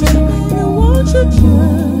about you, baby, won't you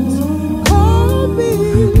just call me?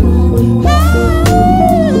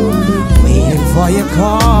 Waiting for your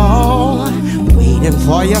call, waiting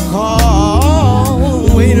for your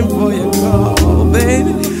call, waiting for your call,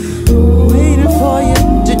 baby. Waiting for you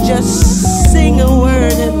to just sing a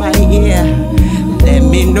word in my ear. Let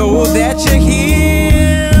me know that you're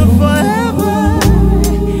here forever,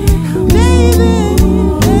 baby,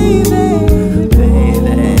 baby,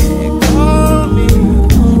 baby. Call me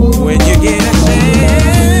when you get a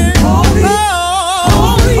chance. Call me,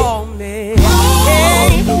 call me. Hey,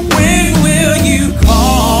 when will you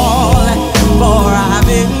call? For I've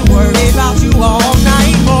been worried about you all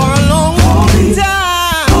night for a long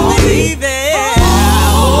time, baby.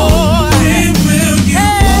 When will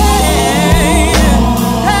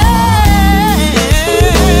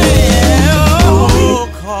you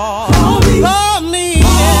call me?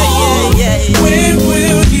 Yeah. When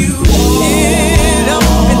will you get up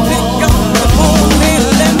and pick up the phone and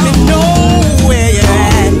let me know where you're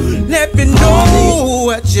at? Let me know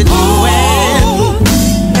what you're doing.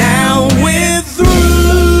 Now we're through,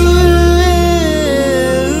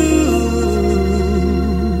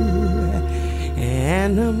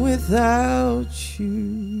 and I'm without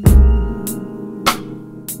you.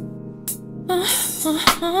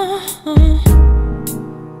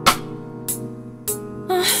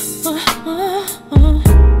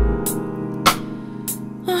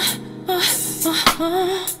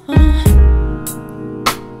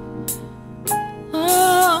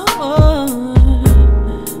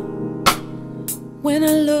 When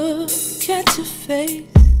I look at your face,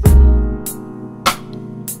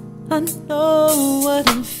 I know what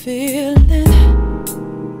I'm feeling.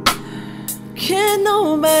 Can't no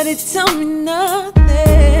nobody tell me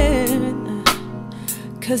nothing,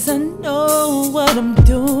 'cause I know what I'm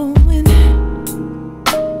doing.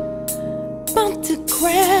 About to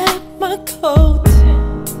grab my coat,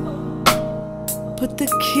 put the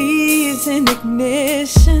keys in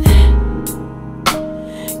ignition.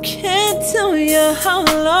 Can't tell you how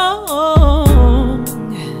long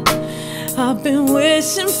I've been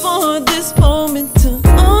wishing for this moment to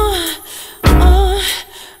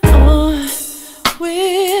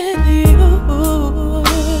with you.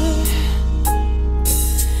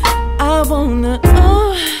 I wanna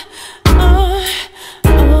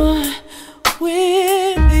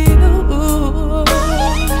with you.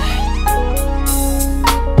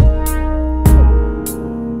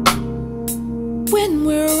 When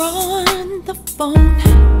we're on the phone,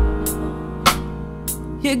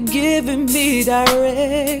 you're giving me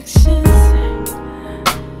directions.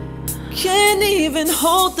 Can't even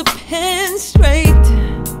hold the pen straight.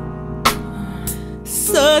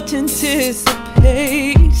 Such anticipation.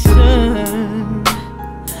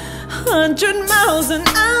 100 miles an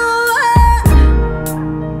hour.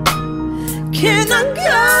 Can I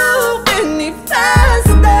go any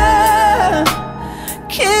faster?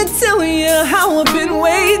 Can't tell you how I've been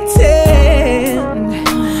waiting.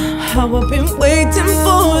 How I've been waiting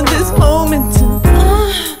for this moment to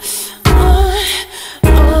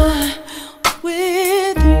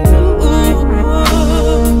with you.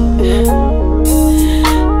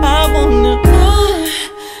 I wanna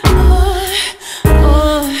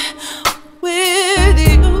with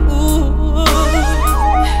you.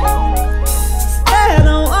 Said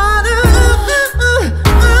I wanna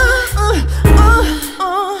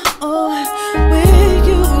with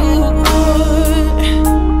you.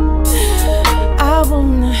 I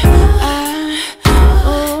wanna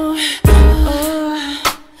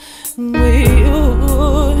with you.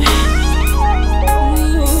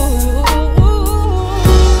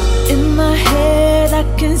 In my head I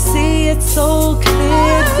can see it so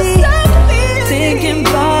clearly, thinking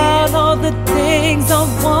about all the things I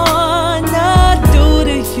wanna do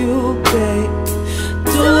to you, babe.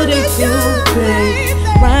 Do to you, babe,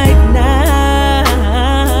 right now.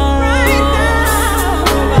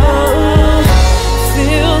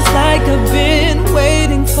 Feels like I've been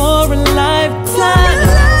waiting for a lifetime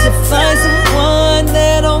to find someone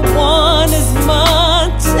that I want as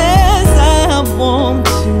much as I want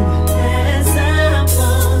you.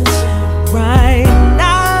 Right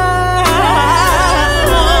now.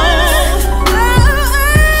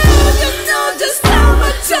 You know just how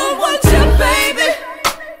much I want you, baby.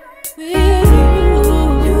 With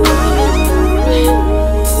you,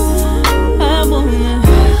 I wanna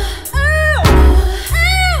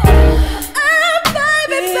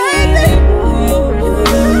baby, baby.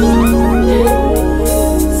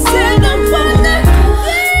 Said I wanna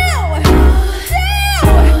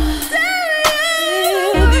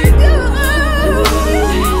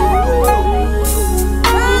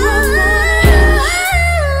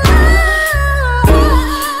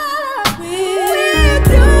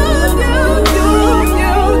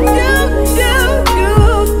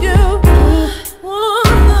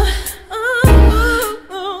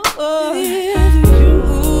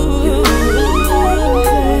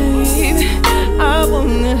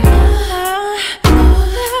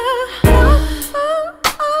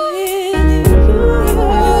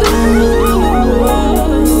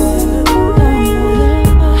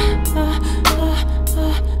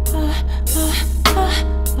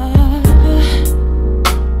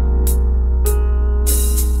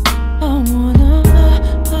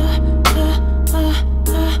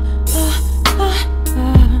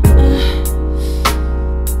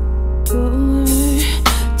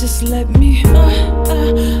just let me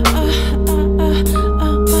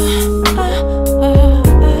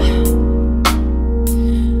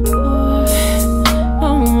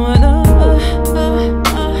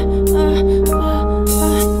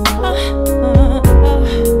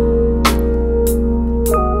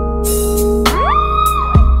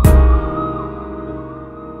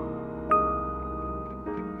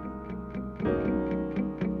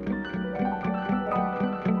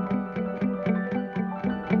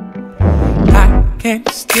can't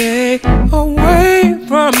stay away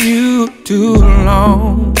from you too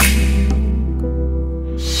long.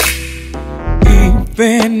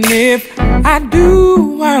 Even if I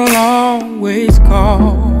do, I'll always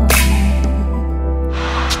call,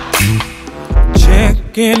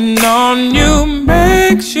 checking on you,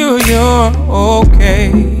 make sure you're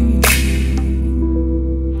okay.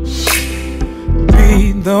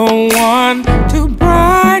 Be the one to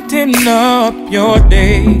brighten up your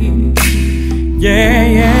day. Yeah,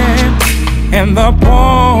 yeah. And the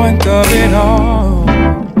point of it all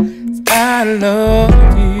is I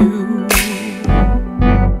love you.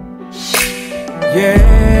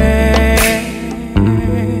 Yeah.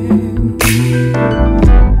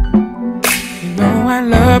 You know I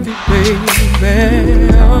love you,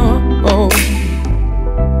 baby. Oh.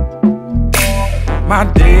 My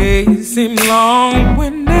days seem long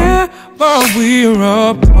whenever we're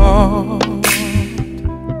apart.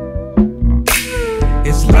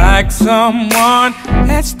 It's like someone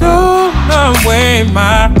has stolen away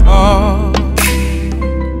my heart.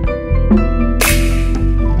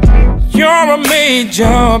 You're a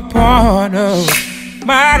major part of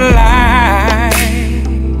my life,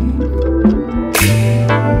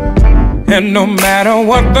 and no matter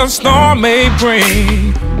what the storm may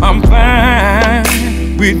bring, I'm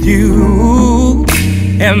fine with you.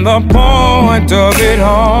 And the point of it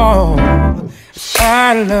all is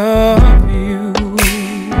I love you.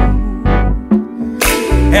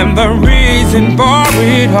 And the reason for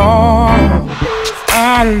it all is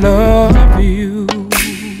I love you.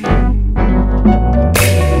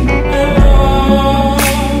 I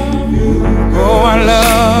love you. Oh, I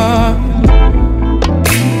love you.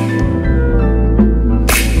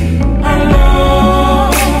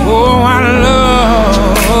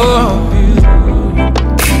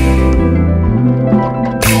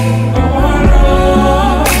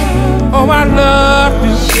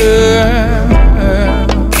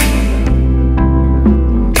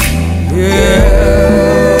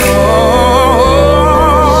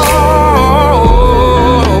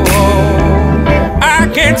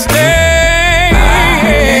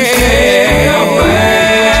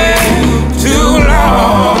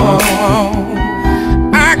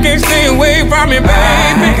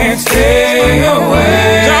 Stay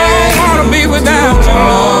away. Don't wanna be without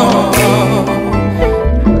you.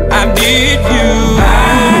 I need you. I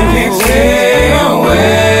can't stay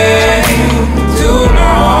away too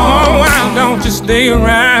long. Why don't you stay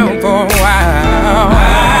around for a while? I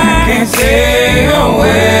can't stay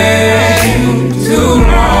away too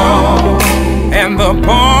long. And the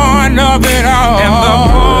point of it all. And the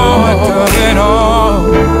point of it all.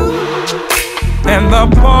 And the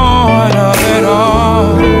point of it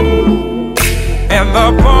all. And the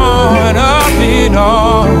point of it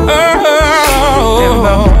all, and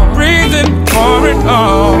the reason for it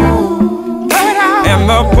all, and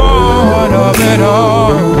the point of it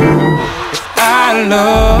all is I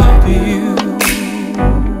love you.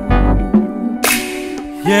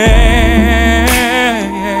 Yeah,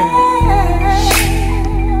 yeah.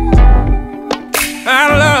 I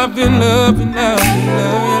love you, love you, love you,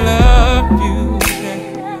 love you, love you.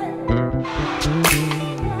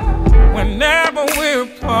 Whenever we're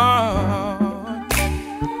apart,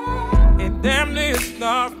 it damn near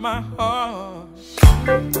stops my heart.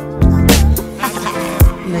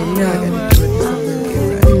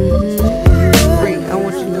 Free, I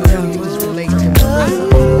want you to know that you just relate to me.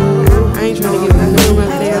 I ain't trying to get nothing on my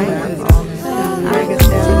family. I can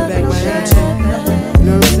stab in the back of my head. You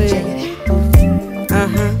know what I'm saying?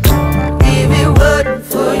 If it wasn't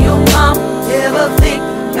for your mom, never think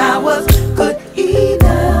I was good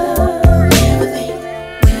enough.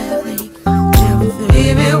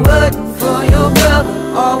 If it wasn't for your brother,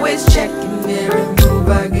 always checking every move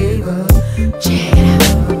I gave up. Check it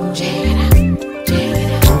out, check it out, check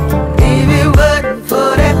it out. If it wasn't for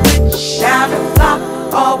that bitch down the block,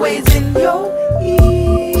 always in your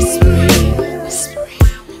ear. Whispering.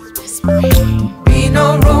 Be no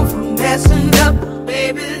room for messing up,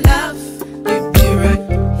 baby love. You be right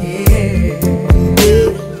here.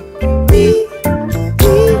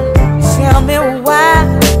 Tell me why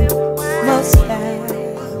must I,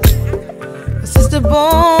 a sister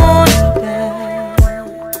born to die,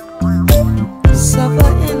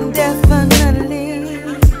 suffer indefinitely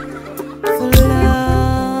for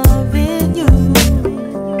loving you?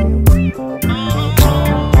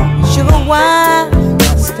 Sugar, why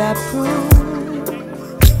must I prove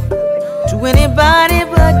to anybody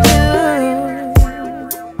but you?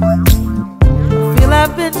 I feel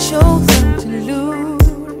I've been chosen to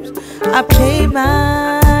lose. I pay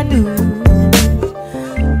my dues.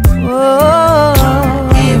 Oh,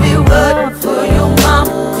 if it wasn't for your mom,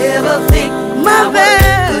 never think my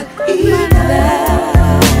bad.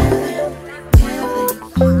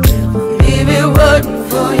 If it wasn't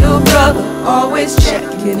for your brother, always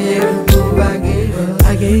checking every move I gave up.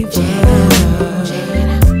 I gave up.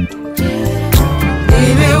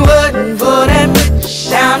 If it wasn't for that bitch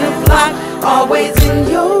down the block, always in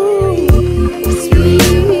your ear.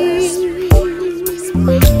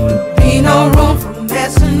 Be no room for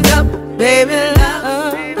messing up, baby.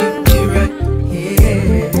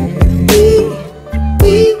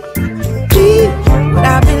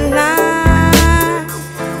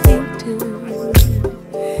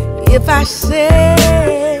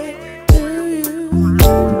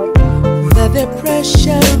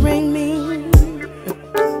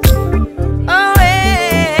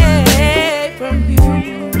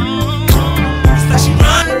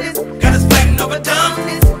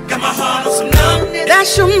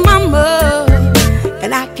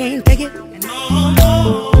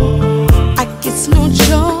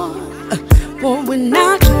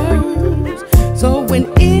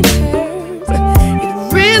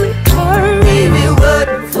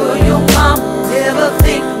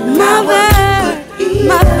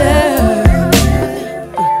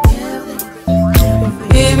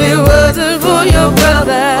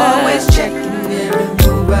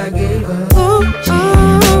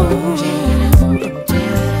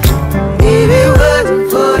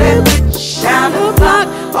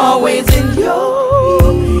 heart, always in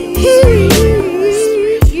your heat.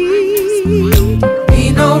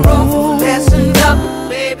 Be no room for messing up,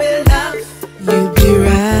 baby love. You be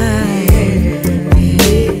right.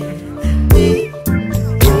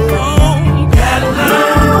 Gotta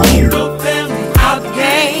learn, keep your family out the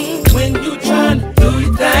game. When you tryna do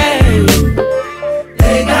your thing,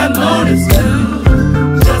 they got motives too.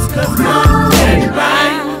 Just 'cause mom had it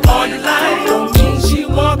right all your life don't mean she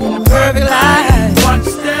walking a perfect life. Watch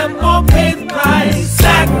your step or pay the price.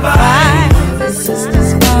 Sacrifice.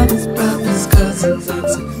 Sisters, fathers, brothers, cousins,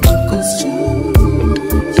 aunts, and uncles too.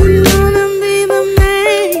 You wanna be the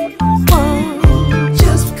main one.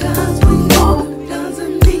 Just because we know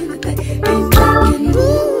doesn't mean that they ain't making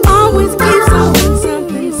moves. Always keep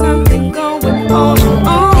something going on.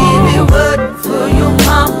 If it wasn't for your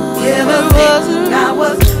mom, everything I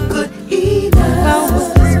was good either.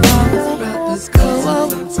 Sisters, fathers, brothers, cousins,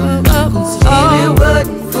 aunts, and uncles too. If it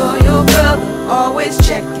wasn't for your brother, always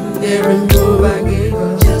checking every move I gave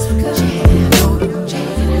her. Just because if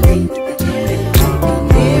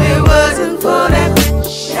it wasn't for that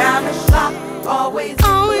shine the clock, always in.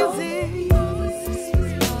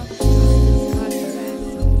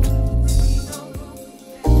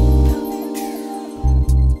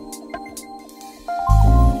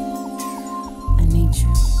 I need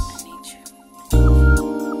you.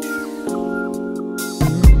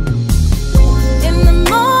 In the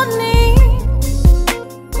morning,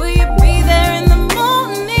 will you be there in the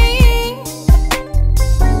morning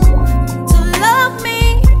to love me,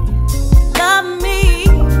 love me,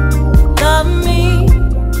 love me?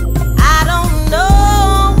 I don't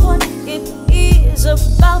know what it is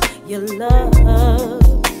about your love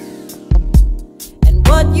and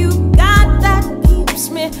what you got that keeps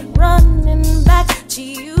me running back to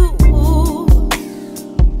you,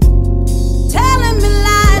 telling me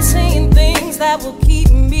lies, saying things that will keep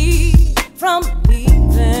me from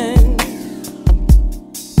leaving.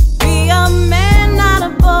 Be a man, not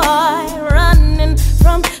a boy, running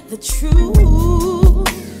from the truth.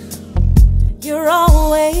 You're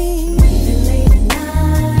always late at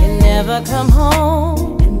night. You never come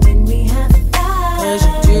home, and then we have a fight. 'Cause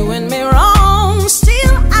you're doing me wrong.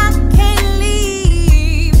 Still I can't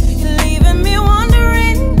leave. You're leaving me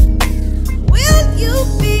wondering, will you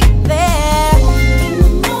be there in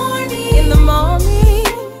the morning? In the morning,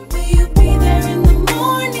 will you be there in the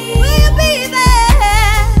morning? Will you be there?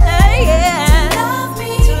 Yeah.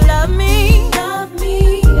 To love me, love me,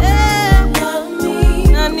 yeah. Love me.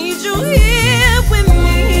 I need you here with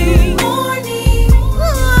me. Morning,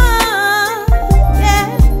 yeah.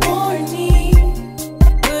 Morning,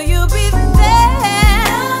 will you be there?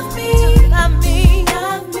 Love me, love me,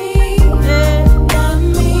 love me, yeah. Love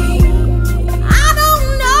me. I don't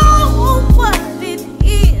know what it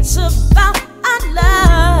is about our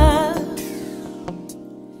love,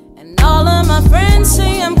 and all of my friends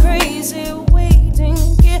say I'm crazy waiting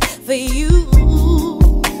here for you.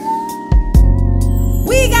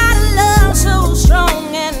 We got a love so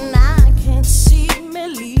strong and I can't see me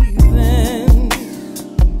leaving.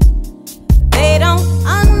 They don't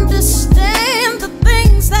understand the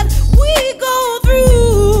things that we go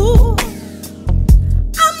through.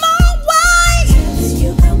 I'm alright till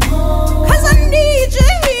you come home, 'cause I need you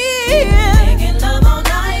here. Making love all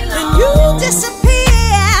night long. And you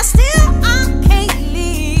disappear, still I can't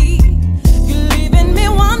leave. You're leaving me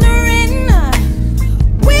wondering,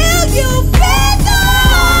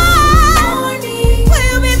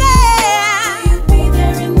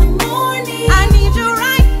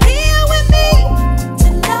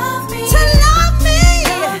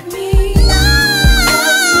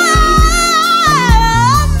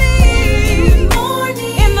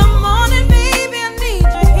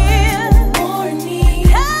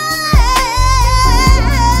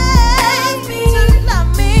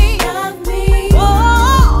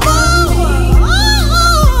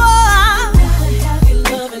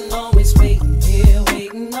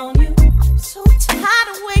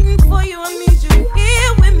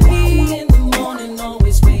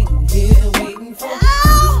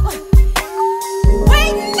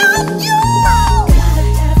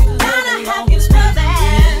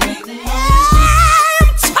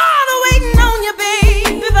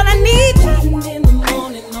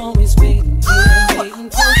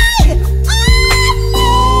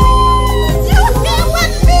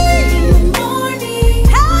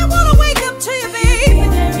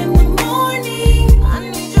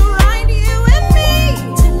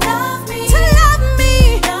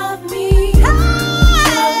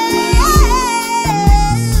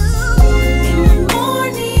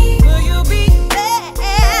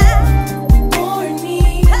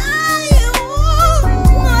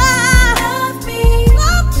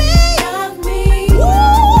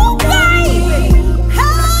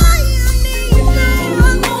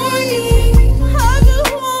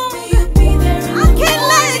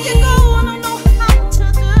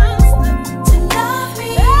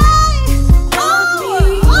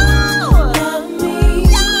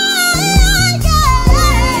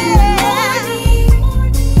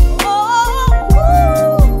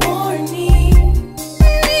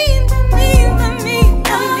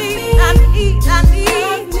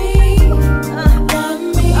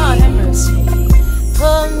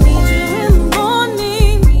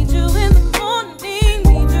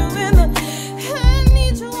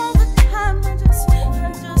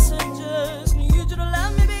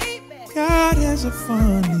 has a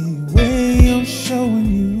funny way of showing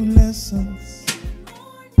you lessons.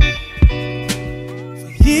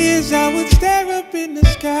 For years I would stare up in the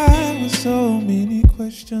sky with so many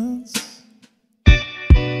questions.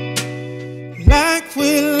 Like,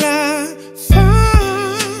 will I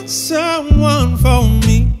find someone for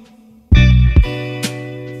me?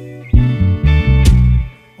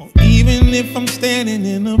 Or even if I'm standing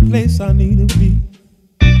in a place I need to be.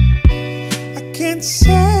 I can't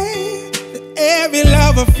say that every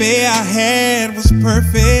love affair I had was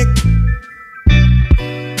perfect,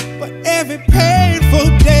 but every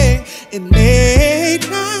painful day and late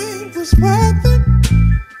night was worth it.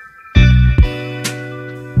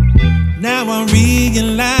 Now I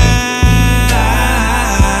realize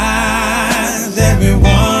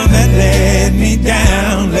everyone that let me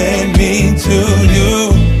down led me to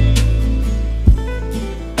you.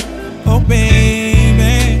 Oh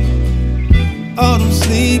baby, all them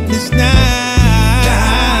sleepless nights,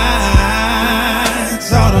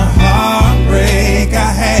 all the heartbreak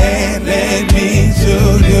I had led me to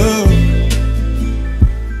you.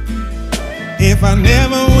 If I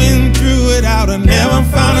never went through it, I would've never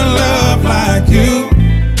found a love like you.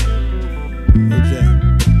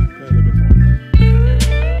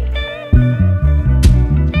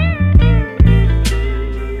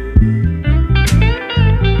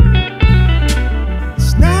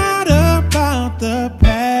 It's not about the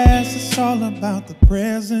past, it's all about the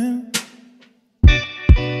present. I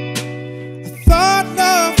thought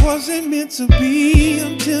love wasn't meant to be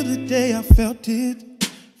until the day I felt it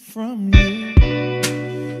from you.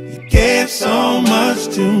 You gave so much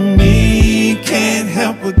to me, can't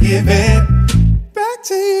help but give it back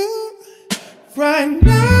to you. Right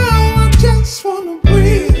now I just wanna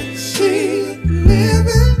breathe, see it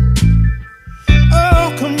living.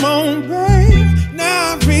 Oh, come on, babe,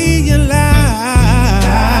 now I realize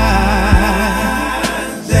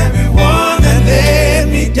everyone that let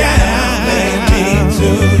me down led me to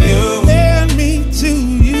you. Led me to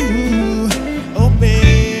you, oh baby.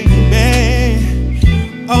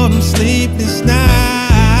 All them sleepless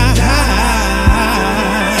nights,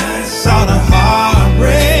 all the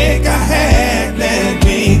heartbreak I had led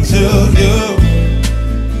me to you.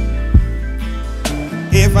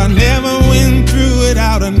 If I never went through it, I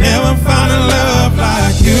would've never found a love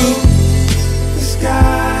like you. The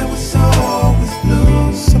sky was always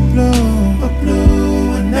blue, so blue, but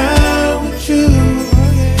blue, and now with you,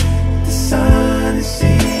 the sun it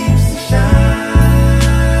seems to shine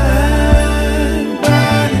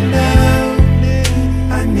brighter now.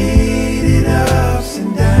 I needed ups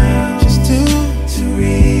and downs just to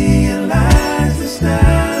realize this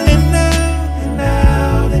now. And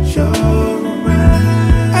now that you're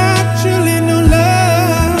around, I truly know love.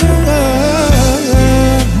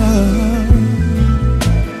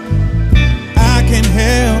 I can't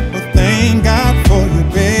help but thank God for you,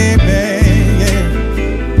 baby. Yeah.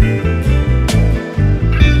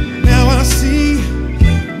 Now I see,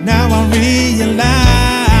 now I realize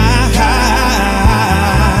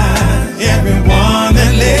everyone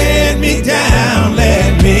that let me down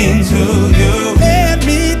led me to you. Led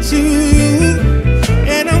me to you.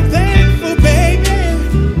 And I'm thankful, baby,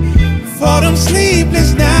 for them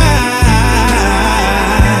sleepless nights.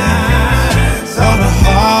 All the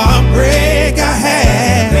heartbreak I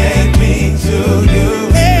had led me to you.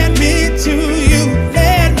 Led me to you.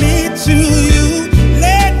 Led me to you.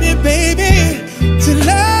 Led me, baby, to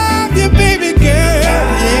love you, baby girl.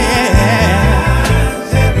 Yeah.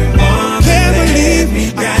 Can't believe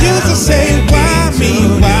I used to say, why me,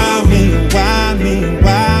 why me, why me,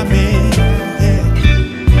 why me? Yeah.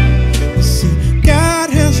 See, God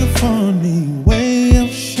has a funny way of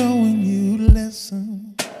showing you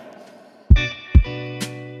lessons.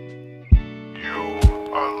 You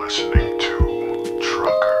are listening to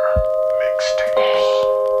Trucker Mixtapes.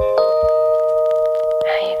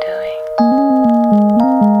 How you doing?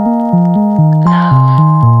 Love.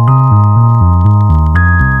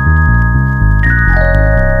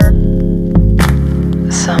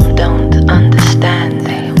 Some don't understand.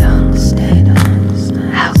 They don't understand.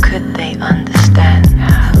 How could they understand?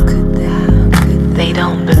 They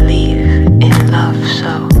don't believe in love,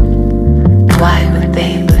 so why would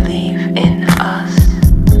they believe in us?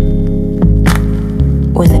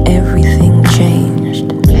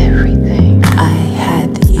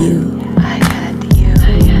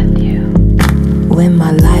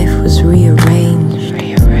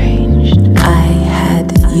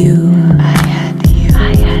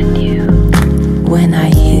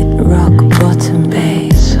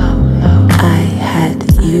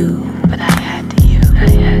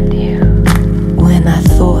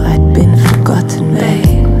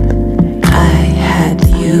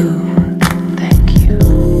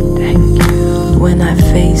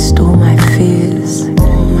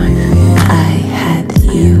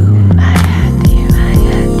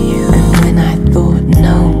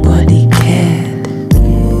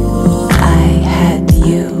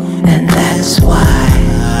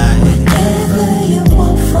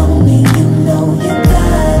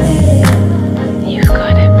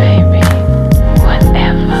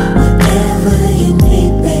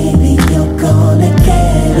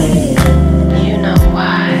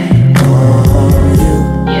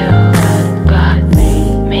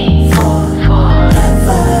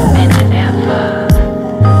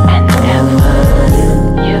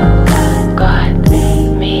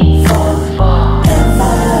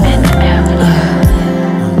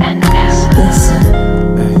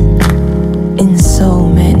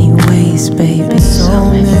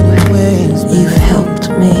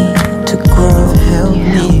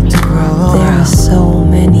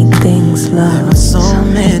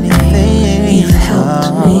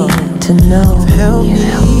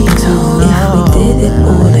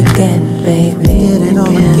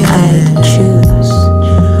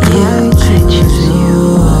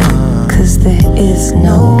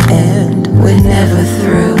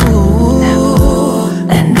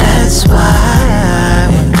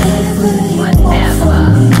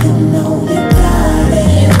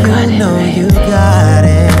 you got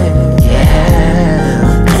it. Yeah.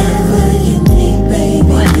 Whatever you need, baby,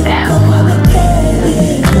 you're gonna get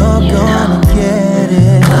it. You're gonna get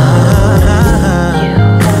it.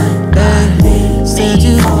 Hey, said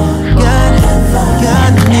you got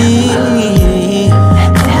me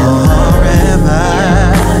forever.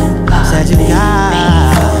 Said you got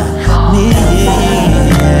me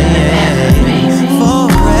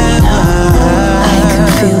forever. I can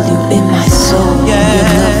feel you in my soul. Your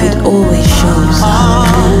love, it always shows.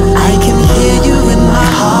 I can hear you in my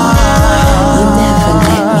heart. You never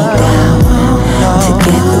let me down.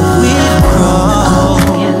 Together we've grown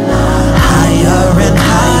higher and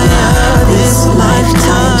higher. This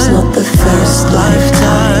lifetime's not the first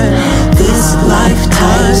lifetime. This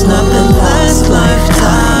lifetime's not the last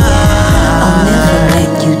lifetime. I'll never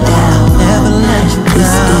let you down. Never let you down.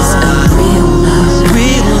 This is a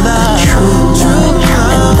real love, a true love,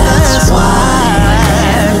 and that's why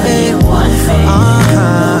you want me.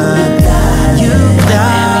 You got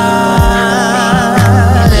it.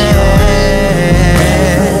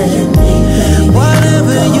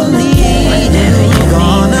 Whatever you need, you're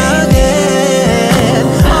gonna get.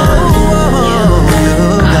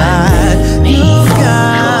 You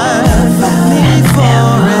got me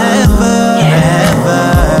forever, ever.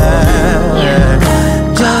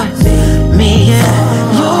 Just me and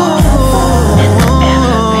you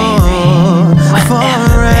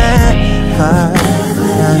forever.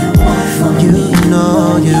 You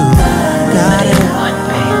know you got it.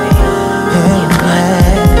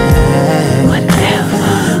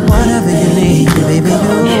 Whatever you need, baby, you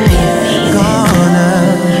gonna get it.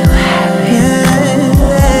 I'll be here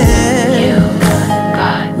for you.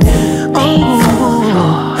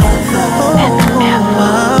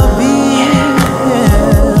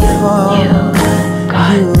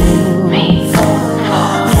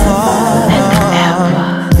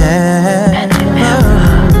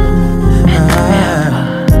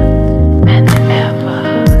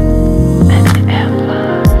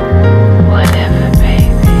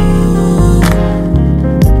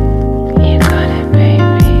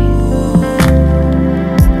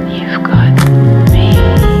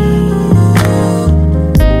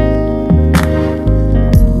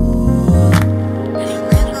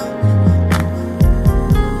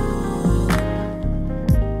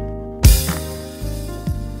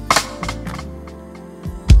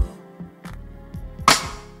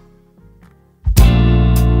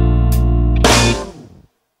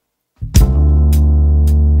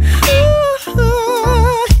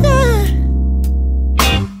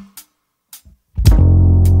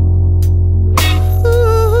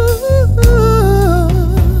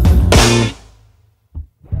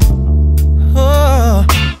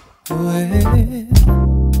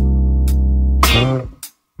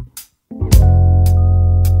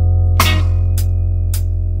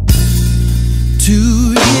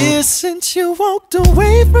 Since you walked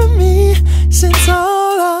away from me, since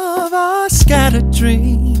all of our scattered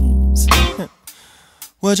dreams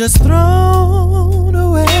were just thrown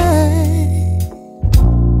away,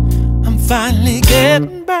 I'm finally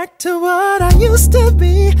getting back to what I used to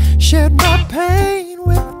be. Shared my pain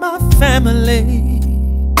with my family.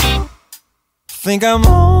 Think I'm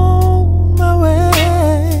on my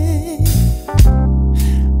way.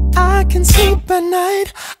 I can sleep at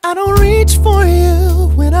night. I don't reach for you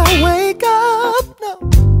when I wake up, no.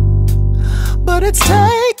 But it's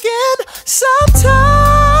taken some time,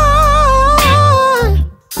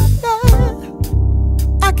 yeah.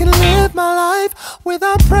 I can live my life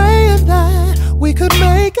without praying that we could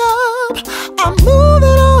make up. I'm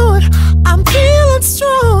moving on, I'm feeling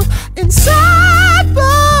strong inside,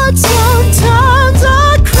 but sometimes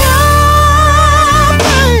I cry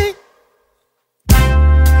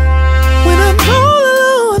when I'm all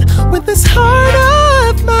alone with this heart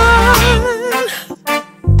of mine.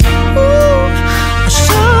 Ooh,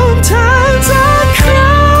 sometimes I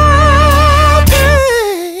cry,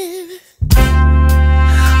 babe.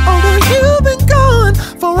 Although you've been gone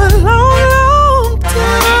for a long, long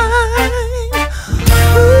time.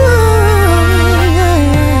 Ooh, yeah.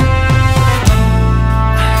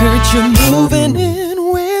 I heard you're moving in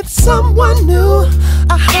with someone new.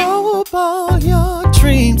 I hope all your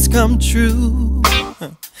dreams come true,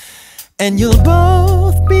 and you'll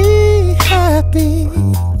both be happy,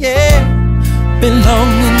 yeah. Been long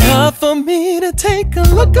enough for me to take a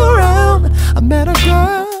look around. I met a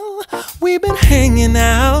girl, we've been hanging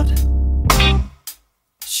out.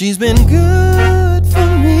 She's been good for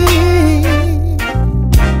me,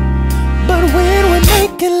 but when we're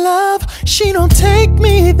making love, she don't take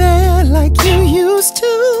me there like you used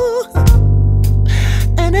to.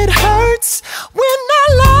 And it hurts when I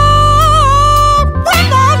lie.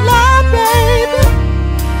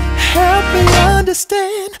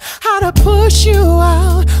 how to push you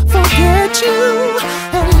out, forget you,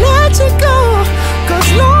 and let you go. 'Cause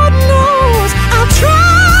Lord knows I've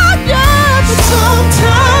tried, yeah, but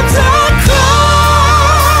sometimes I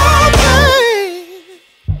cry,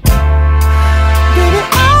 baby,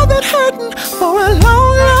 I've been hurting for a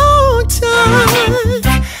long, long time.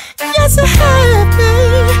 Yes, I have,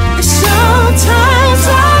 baby, and sometimes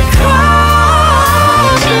I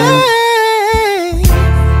cry, baby.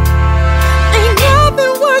 Ain't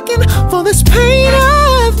nothing working for this pain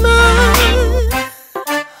of mine.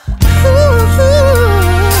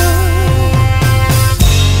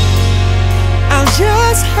 I'll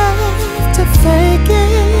just have to fake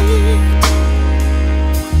it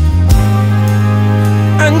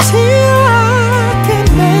until I can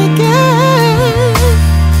make it.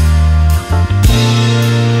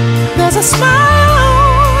 There's a smile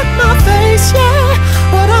on my face, yeah,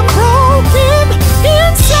 but I'm broken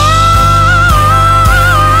inside.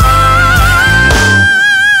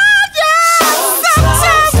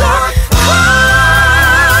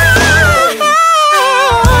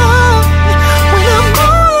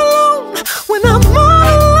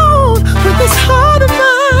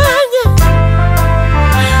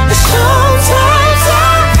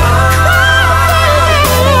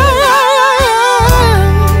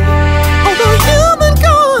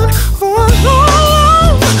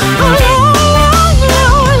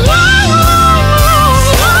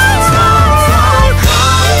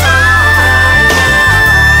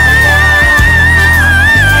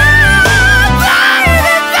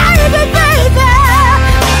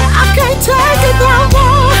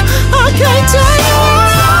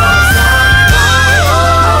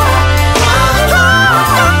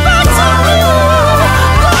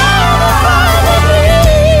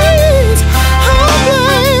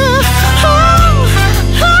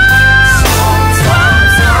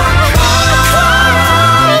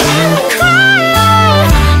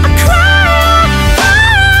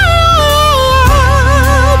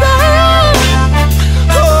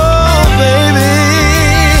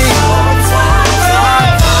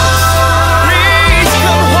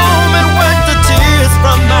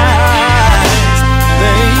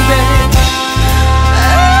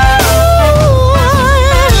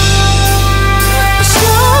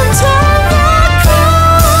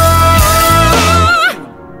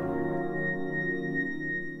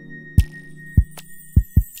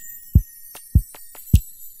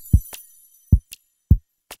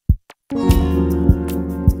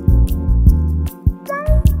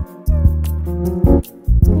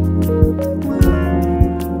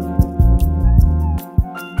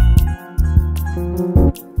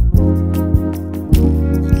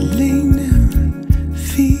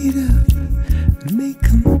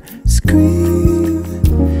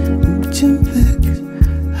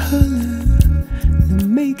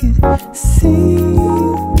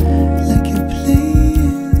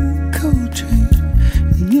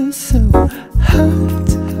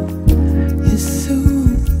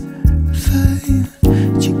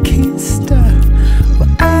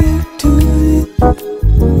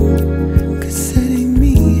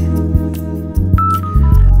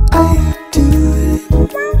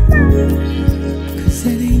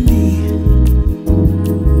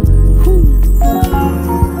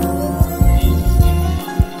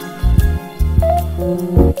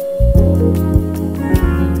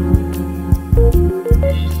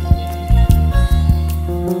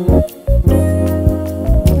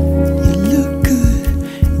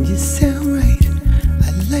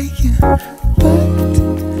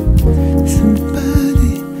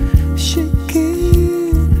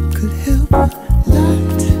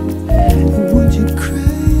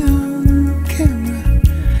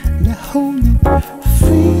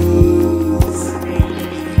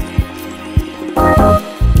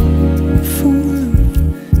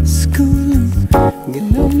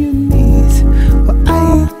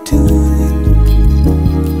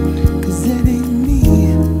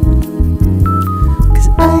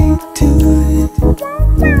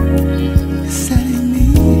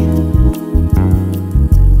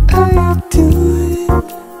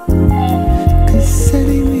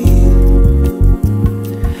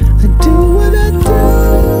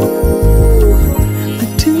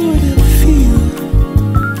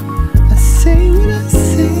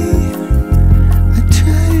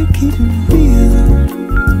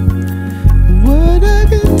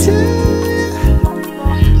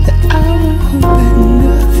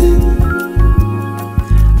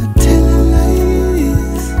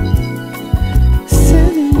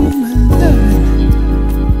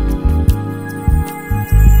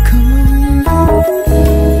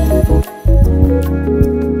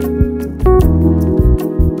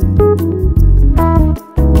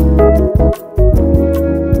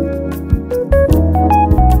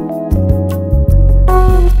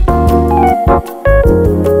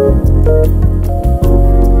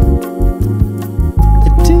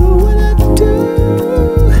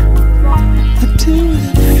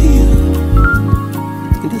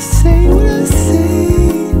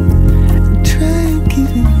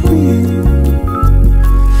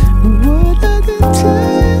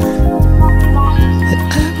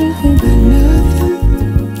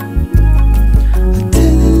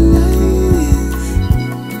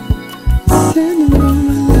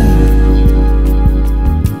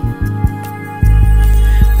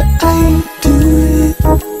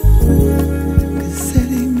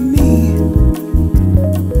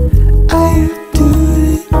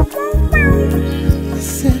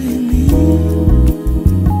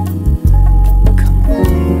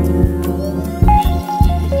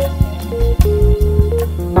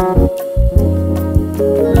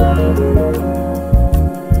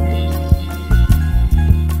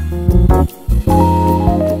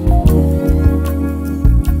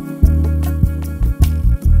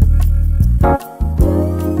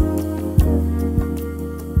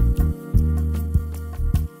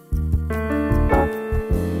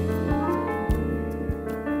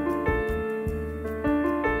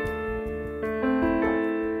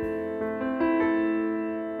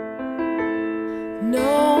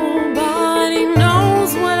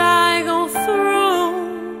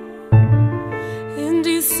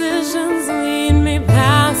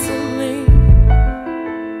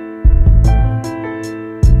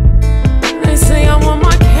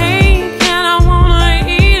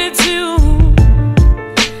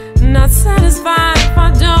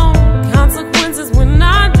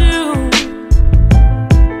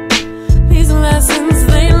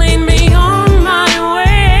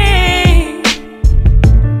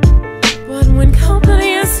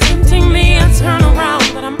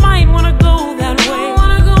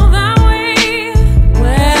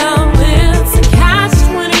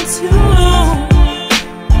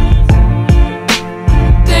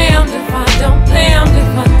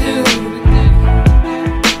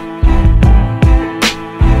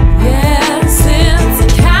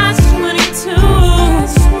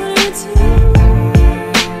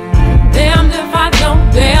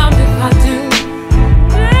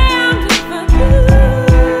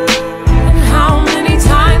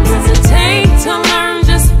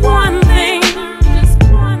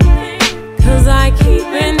 keep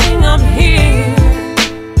ending up here.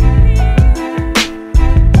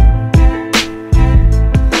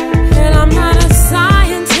 And I'm not a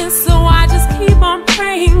scientist, so I just keep on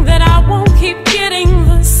praying that I won't keep getting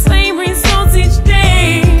the same results each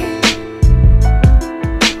day.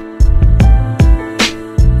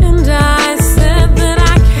 And I said that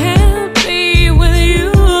I can't be with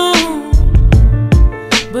you,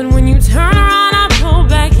 but when you turn around I pull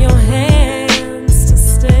back your hands to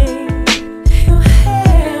stay. Your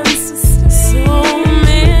hands to stay.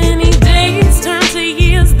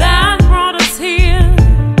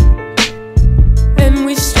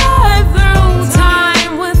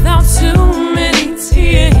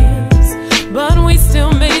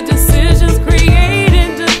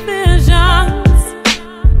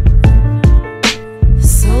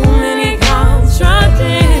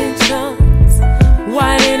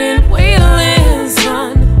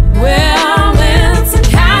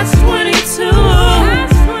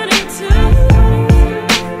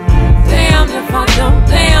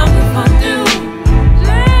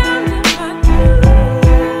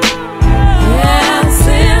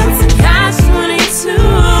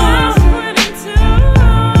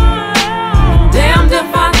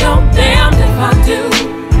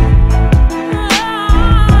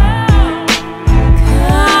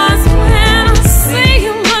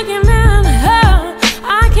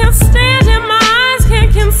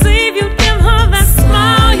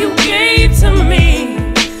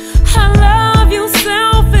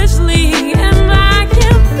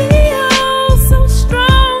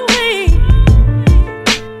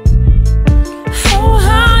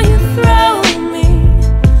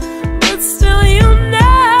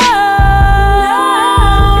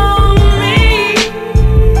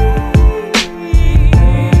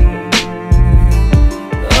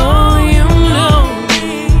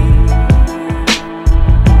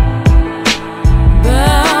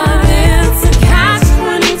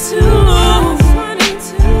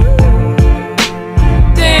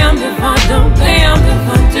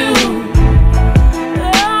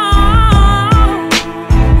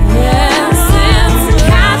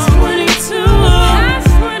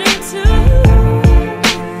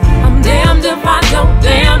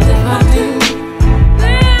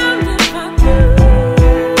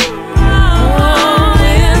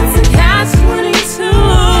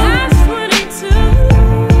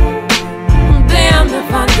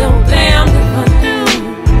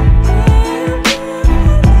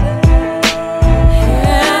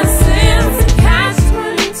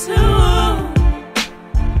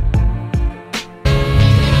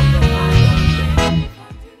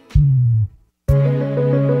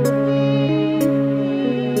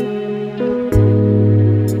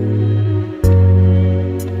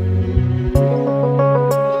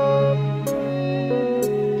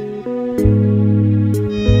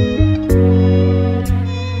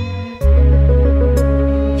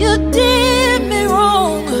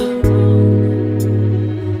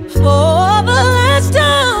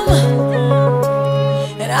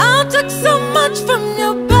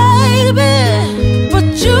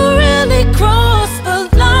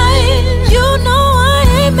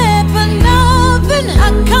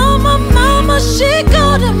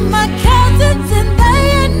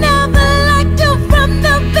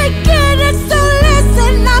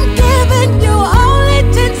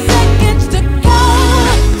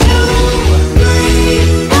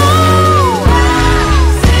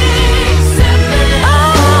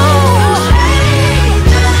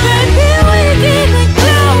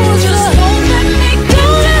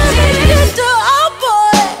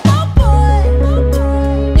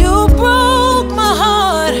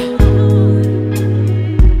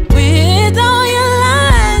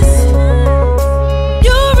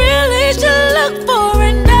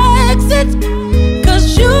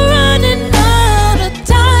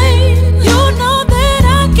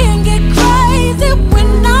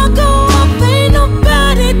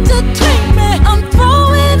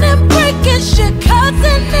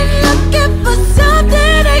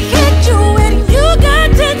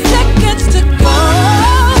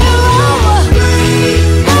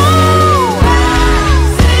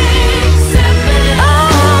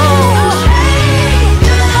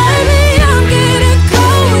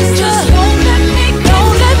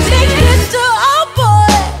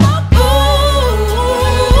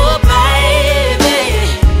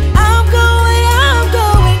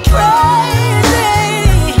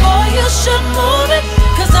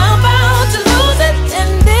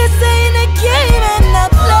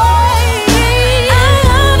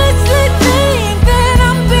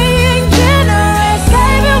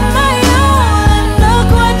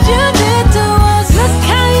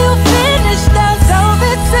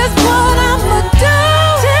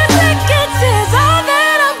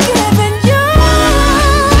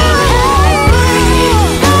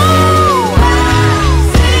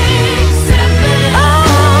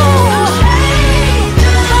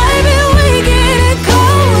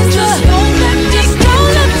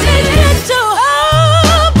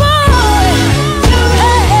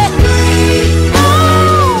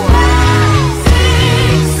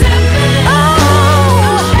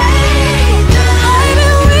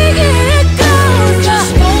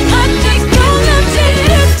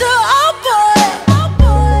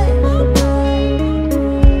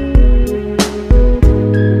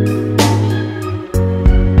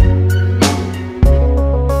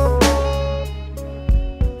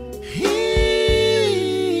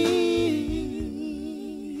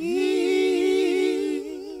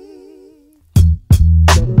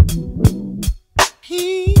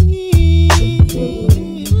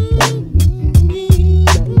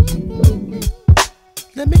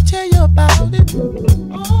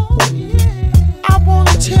 I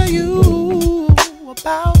wanna tell you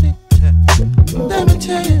about it. Let me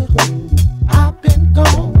tell you, I've been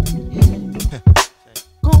gone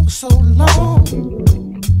so long.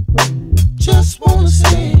 Just wanna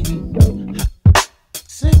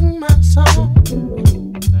sing my song.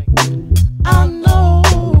 I know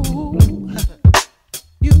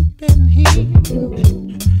you've been here,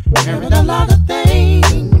 hearing a lot of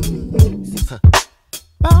things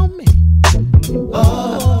about me.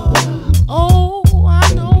 Oh,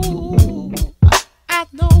 I know.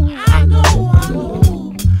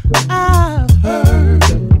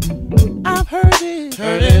 I've heard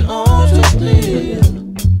it all too clear.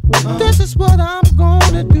 This is what I'm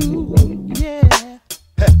gonna do. Yeah.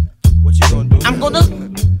 Hey, what you gonna do? I'm gonna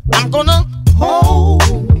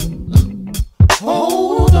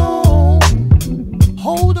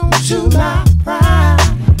hold on to my pride.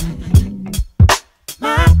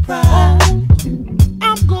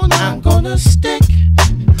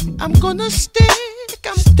 I'm gonna stick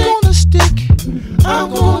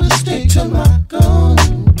to my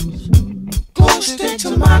guns. Gonna stick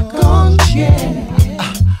to my guns, yeah.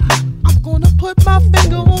 I'm gonna put my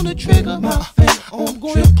finger on the trigger, I'm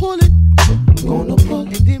gonna pull it,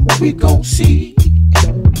 and then we gon' see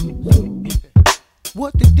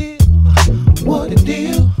what the deal.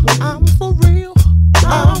 I'm for real.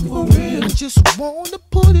 I just wanna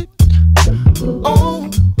put it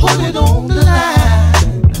on the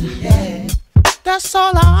line. Yeah, that's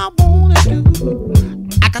all I wanna do.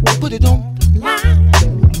 I got to put it on the line.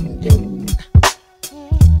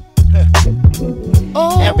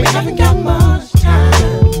 Oh, and we haven't got much time.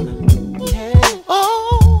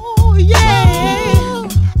 Oh, yeah,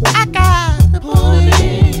 I got to put it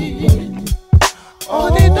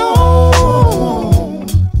on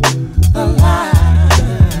the line.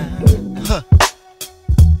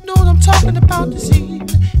 Know what I'm talking about this evening?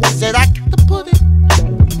 I said I got to put it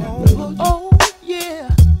on. Oh, yeah.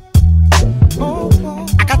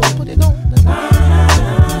 I got to put it on the line.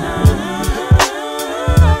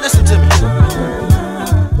 Listen to me.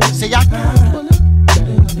 Say I got to put it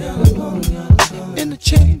in the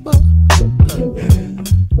chamber,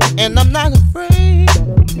 and I'm not afraid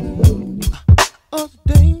of the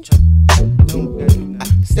danger.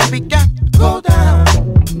 Say we got to go down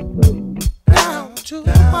to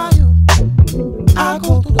the fire. I'll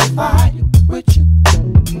go through the fire with you,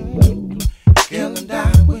 kill and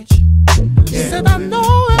die with you. Said I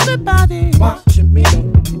know everybody watching me.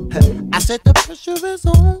 I said the pressure is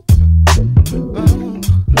on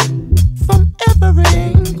from every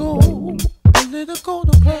angle, political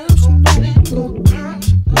to personal.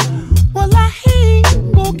 Well, I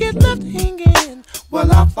ain't gon' get left hanging.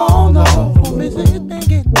 Well, I fall off for visit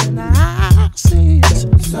banging, and I say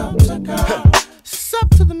it's up to God, it's up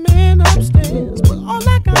to the man upstairs. But all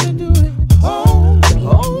I gotta do is hold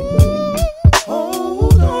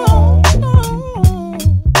on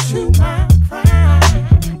to my pride.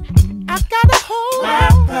 I gotta hold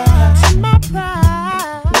on to my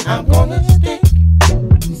pride. I'm gonna stick.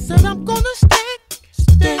 Said I'm gonna stick.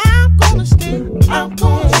 I'm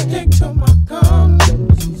gonna stick to my guns.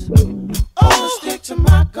 Stick to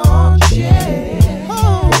my guns, yeah.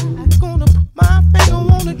 I'm gonna put my finger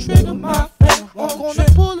on the trigger, I'm gonna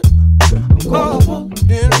pull it,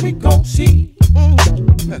 then we gon' see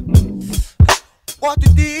what the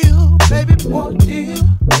deal, baby, what the deal.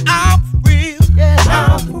 I'm for real, yeah,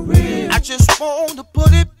 I'm for real. I just wanna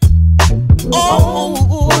put it on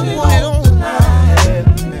the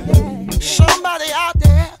line. Somebody out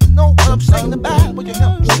there know what I'm saying about, but you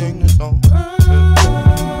help me sing this song.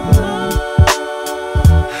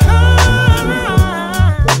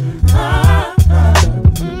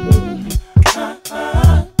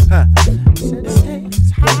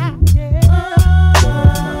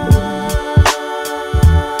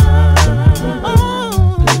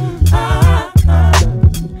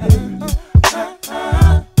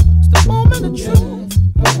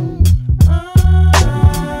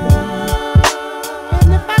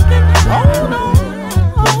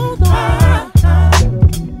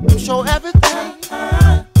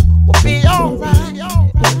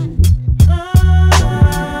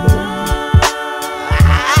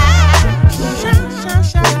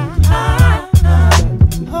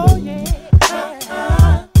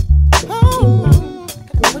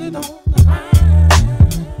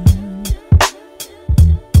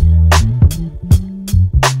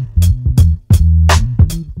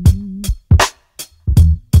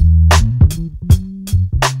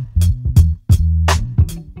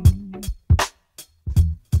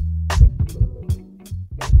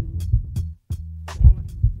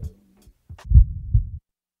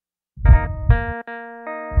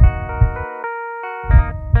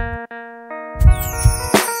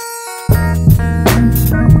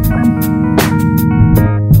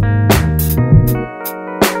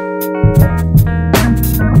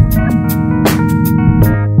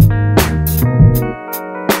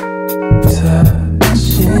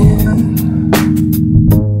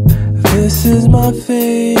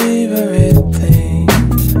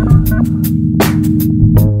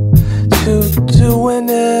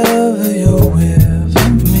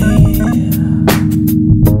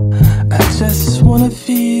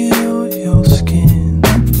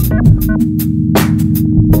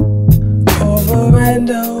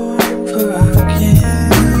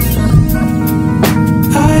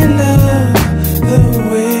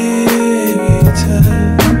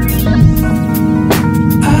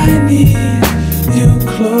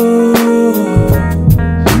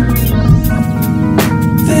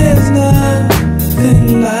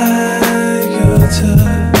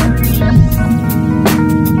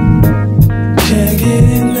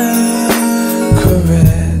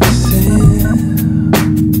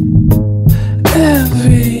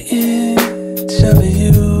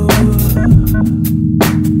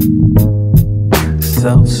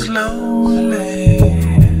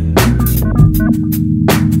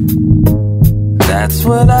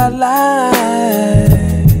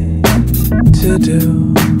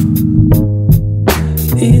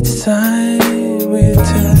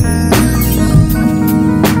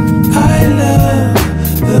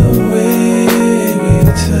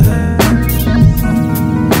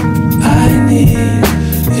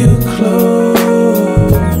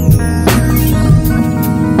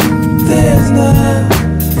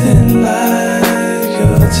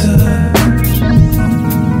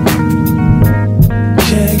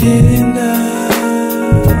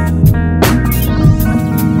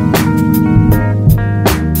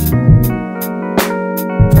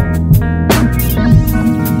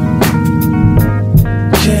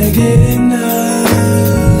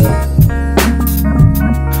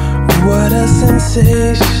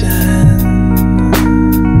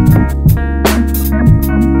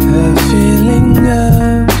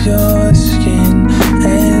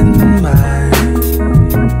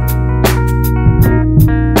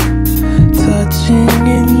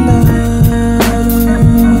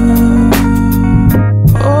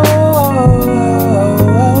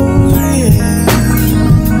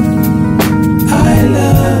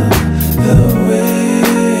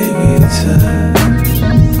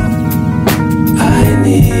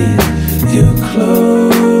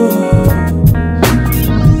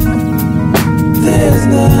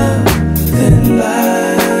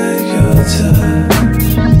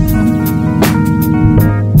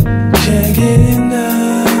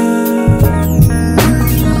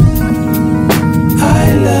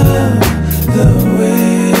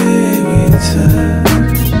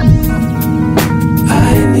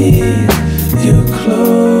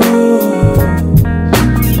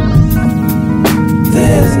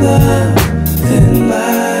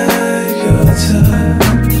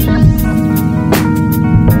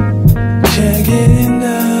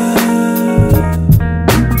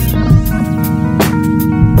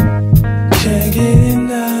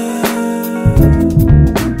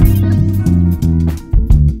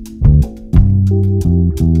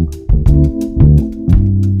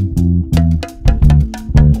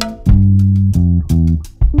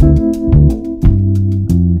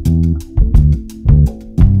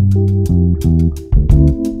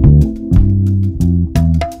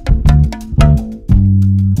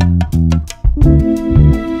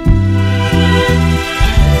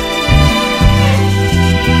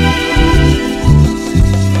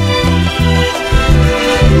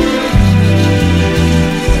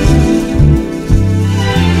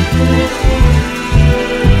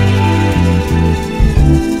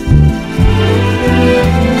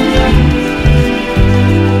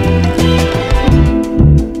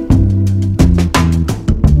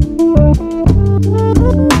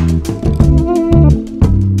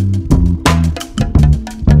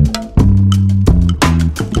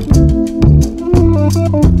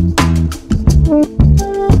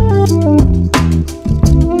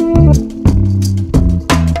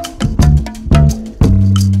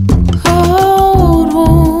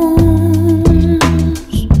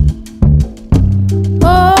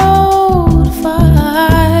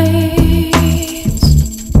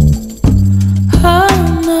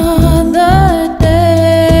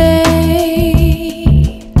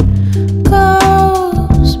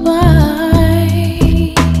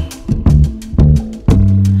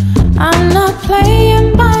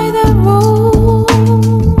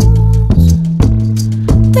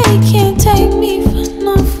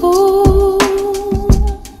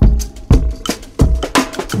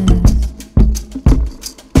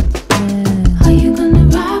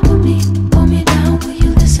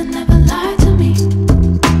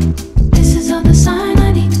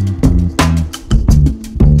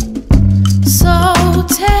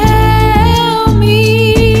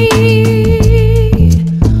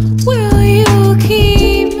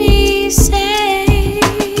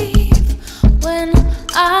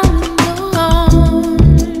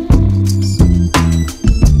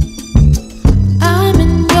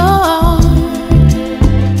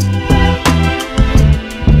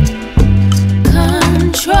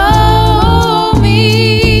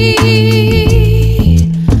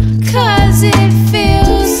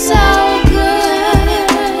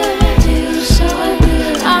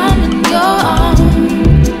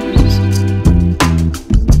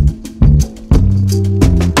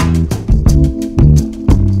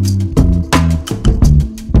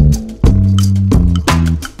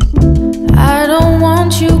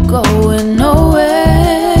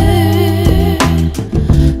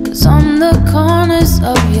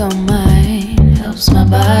 helps my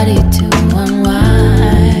body to unwind.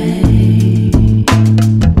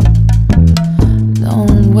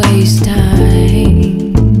 Don't waste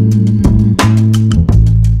time.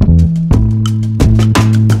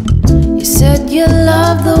 You said you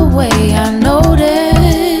love the way I noticed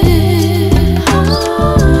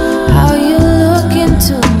how you look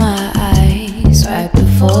into my eyes right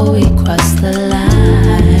before we cross the line.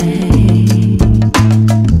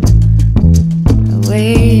 The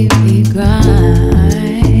way we grind.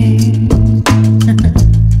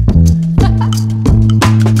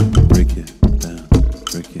 Break it down,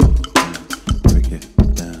 break it down, break it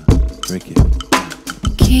down, break it down.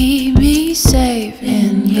 Keep me safe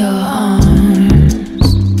in your arms,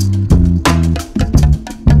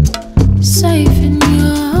 safe in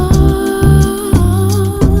your arms.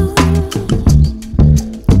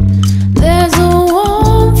 There's a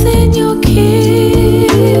warmth in your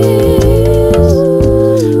kiss.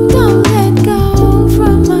 Don't let go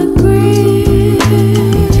from my grip.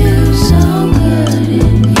 Feels so good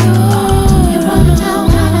in your arms. You wanna know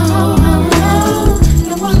how to hold on low.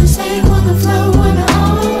 You wanna say, wanna flow, wanna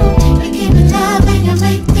own. You give me love and you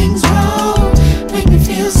make things roll. Make me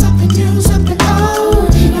feel something new, something old.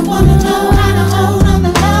 You wanna know how to hold on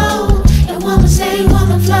the low. You wanna say,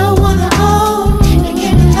 wanna flow, wanna own. You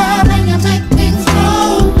give me love and you make things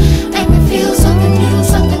roll. Make me feel something new,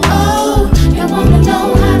 something old. You wanna know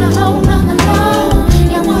how to hold on the low.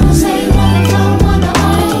 You wanna say, wanna flow, wanna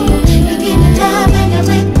own. You give me love and you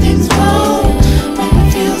make things roll. Make me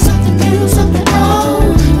feel something new, something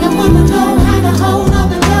old. You wanna know how to hold on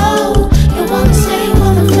the low. You wanna say,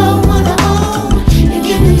 wanna flow, wanna own. You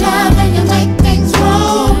give me love and you make things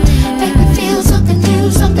roll. Make me feel something new,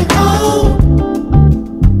 something old.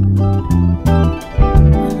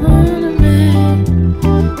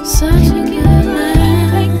 Such a good man.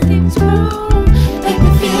 Make things roll. Make me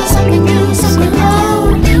feel something new, something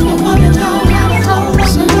old. You wanna know how to hold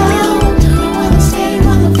on the low. You wanna stay,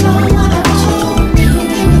 wanna flow, wanna own. You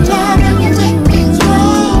give me love and you make things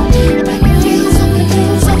roll. Make me feel something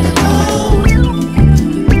new, something old.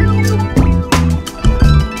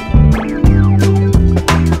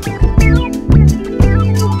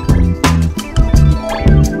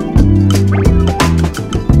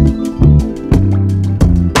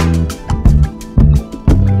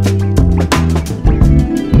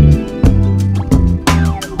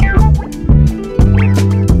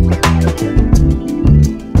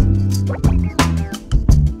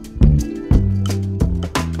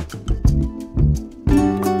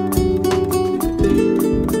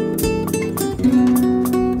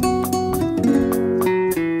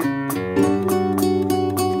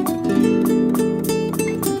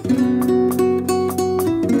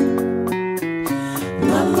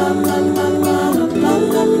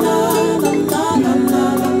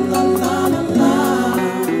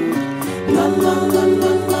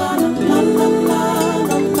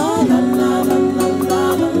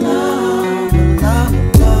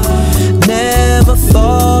 Never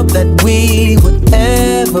thought that we would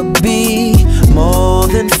ever be more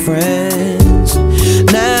than friends.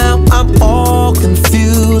 Now I'm all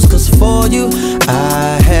confused, cause for you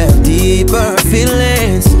I have deeper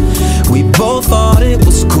feelings. We both thought it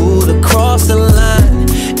was cool to cross the line,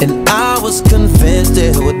 and I was convinced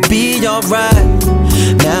it would be alright.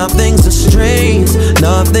 Now things are strange,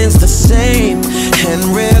 nothing's the same, and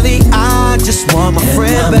really I just want my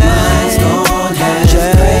friend back.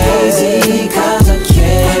 Crazy, cause I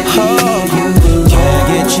can't leave you. Can't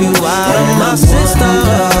get you out of my system.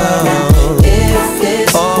 If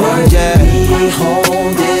it's worth me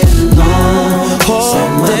holding on,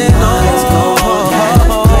 Holding on.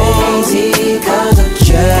 crazy, cause I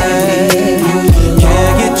can't leave you.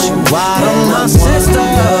 Can't get you out of my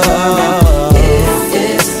system. If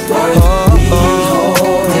it's worth me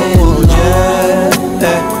holding on.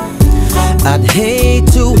 I'd hate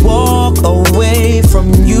to walk away from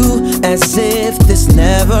you as if this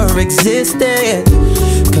never existed.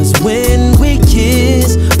 Cause when we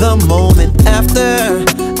kiss, the moment after,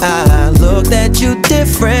 I looked at you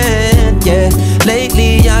different, yeah.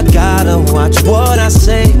 Lately I gotta watch what I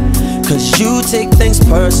say, cause you take things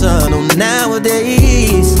personal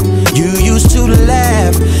nowadays. You used to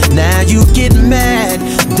laugh, now you get mad.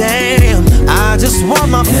 Damn, I just want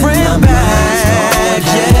my friend back,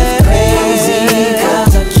 yeah. Crazy,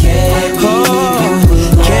 cause I can't leave you.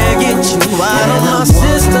 Can't get you out of my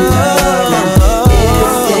system.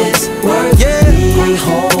 If it's worth me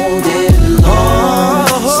holding on,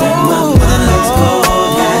 set my mind's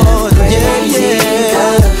gone half crazy,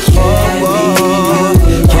 cause I can't leave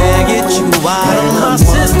you. Can't get you out of my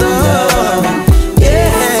system. Yeah.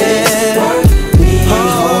 If it's worth me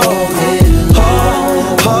holding on.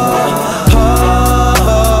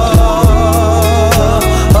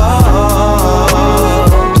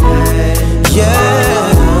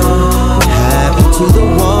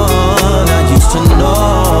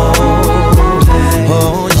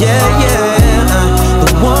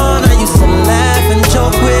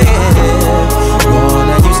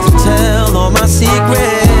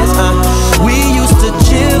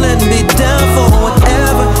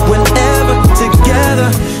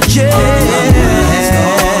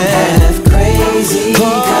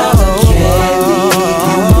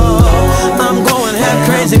 I'm going half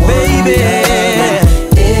crazy, baby.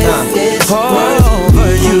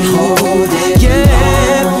 Over you,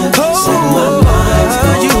 yeah. Over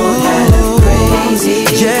you,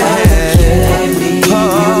 yeah.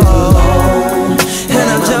 And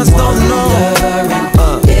I just don't know.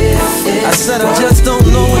 I said I just don't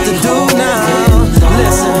know what to do now.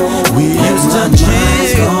 Listen, we used to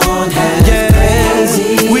chill, yeah.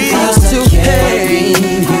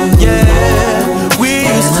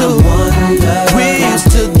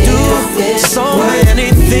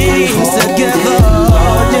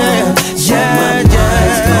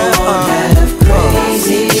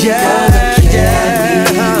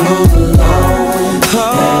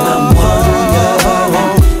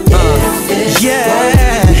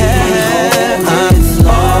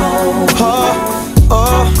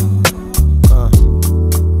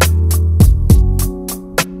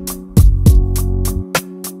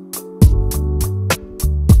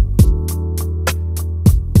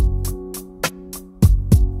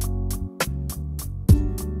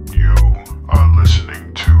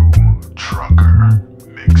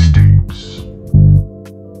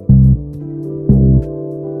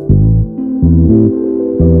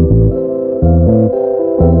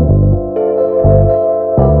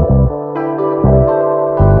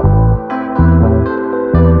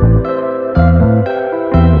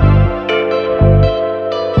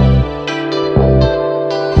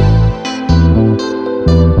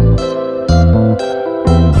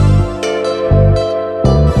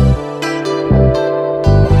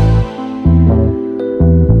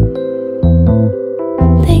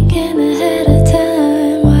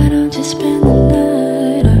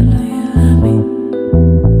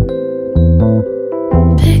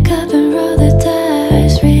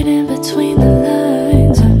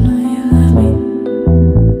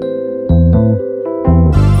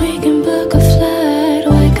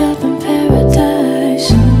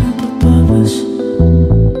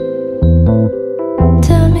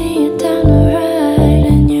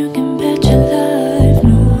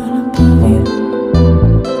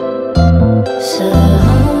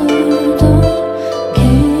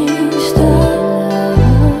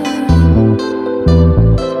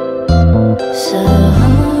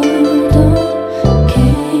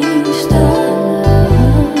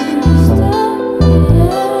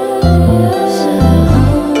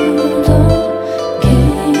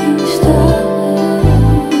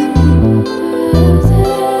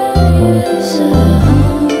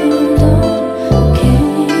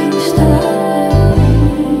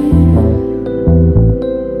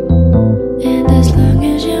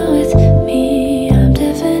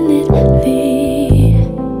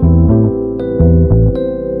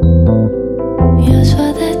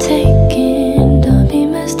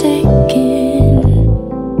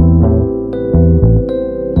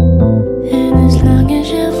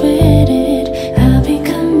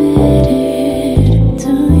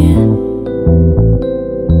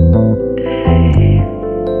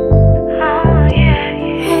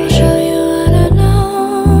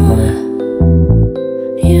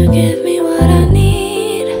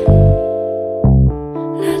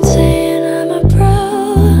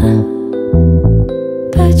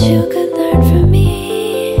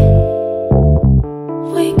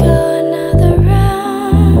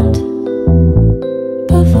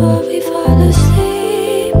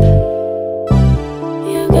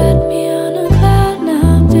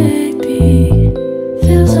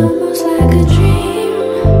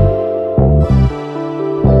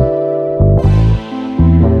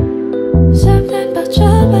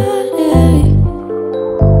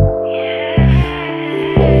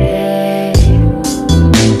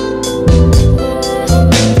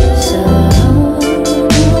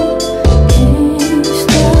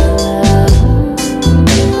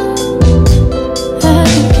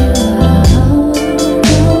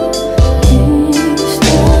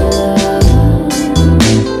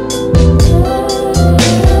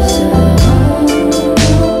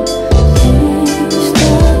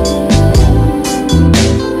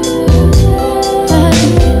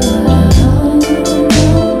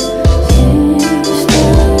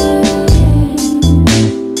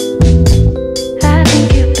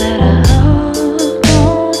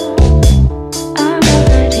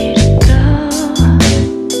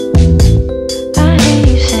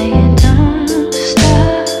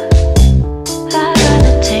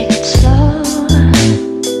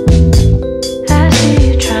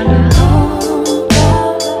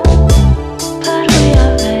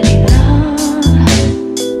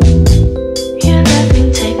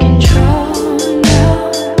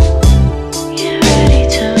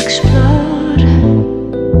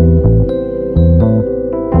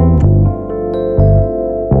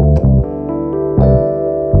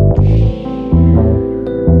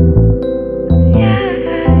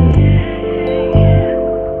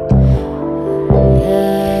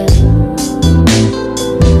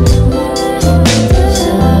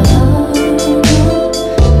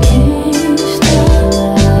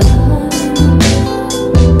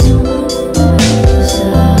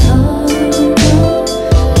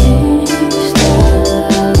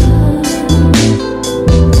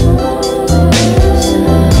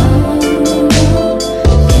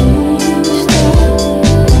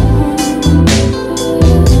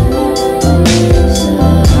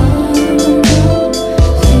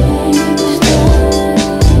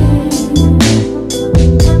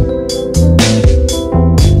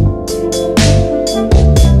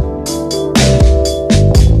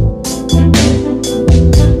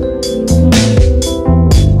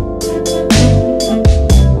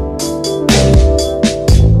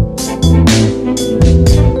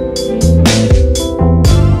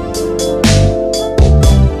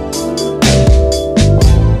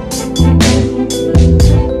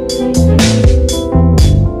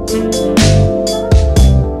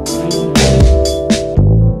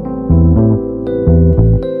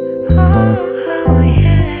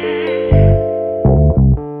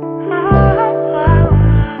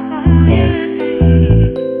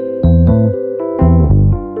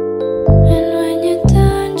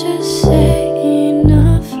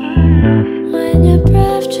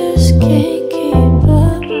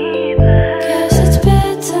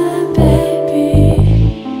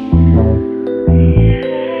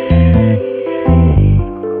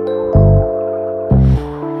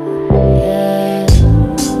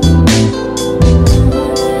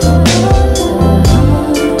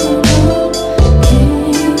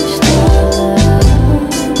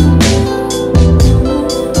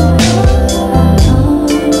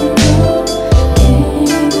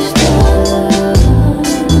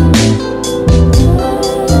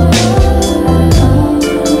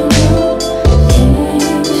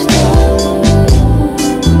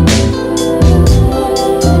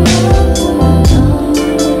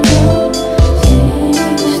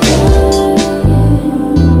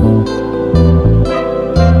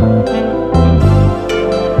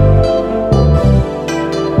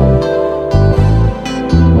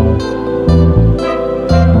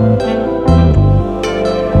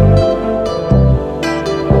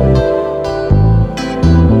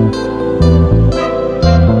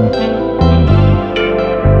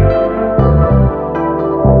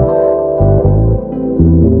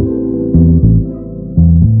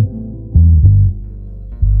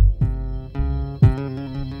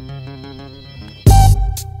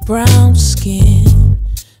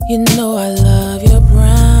 You know I love your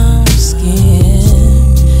brown skin.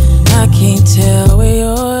 I can't tell where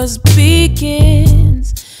yours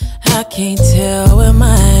begins. I can't tell where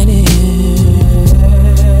mine is.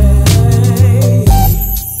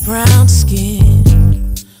 Brown skin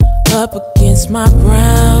up against my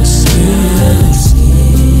brown skin.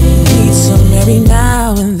 Need some every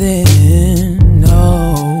now and then.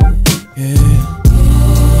 Oh, yeah.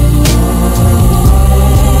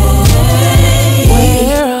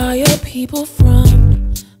 Where are your people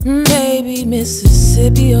from? Maybe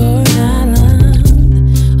Mississippi or Island.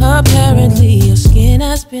 Apparently your skin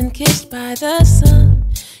has been kissed by the sun.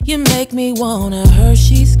 You make me want a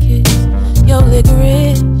Hershey's kiss, your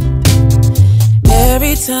licorice.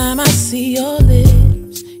 Every time I see your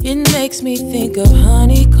lips, it makes me think of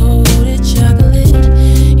honey-coated chocolate.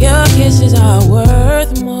 Your kisses are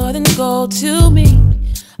worth more than gold to me.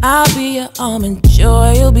 I'll be your almond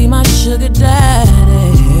joy, you'll be my sugar daddy.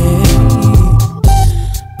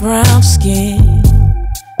 Brown skin,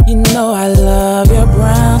 you know I love your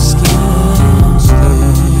brown skin.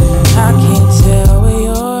 I can't tell where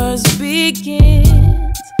yours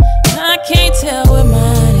begins. I can't tell where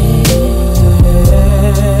mine is.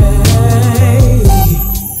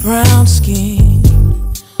 Brown skin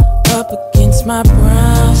up against my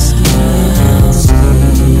brown skin.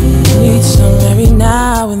 Need some every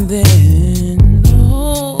now and then.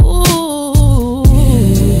 Ooh.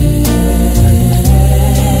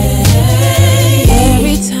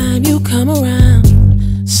 Every time you come around,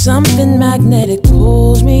 something magnetic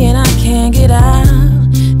pulls me and I can't get out.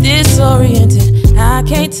 Disoriented, I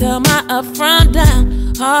can't tell my up from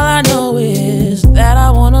down. All I know is that I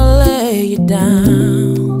wanna lay you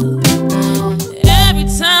down. Every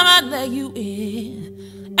time I lay you in,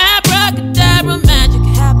 abracadabra magic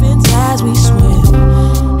happens as we swim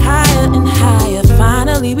higher and higher.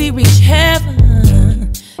 Finally we reach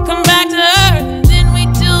heaven, come back to earth, and then we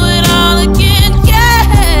do it all again. Yeah,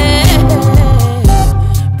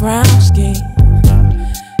 brown skin,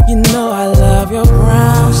 you know I love your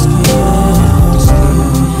brown skin.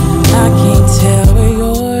 I can't tell where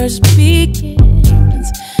yours begins.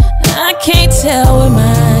 I can't tell where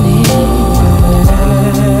mine is.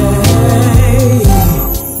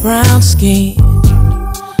 Brown skin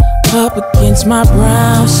up against my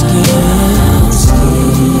brown skin.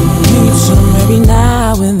 Need some every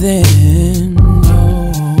now and then. Oh,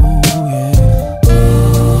 yeah.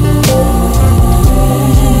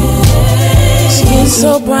 Skin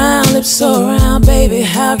so brown, lips so round, baby,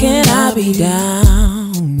 how can I be down?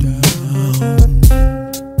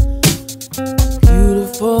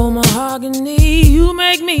 Beautiful mahogany, you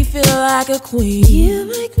make me feel like a queen. You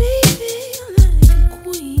make me feel like a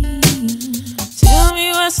queen. Tell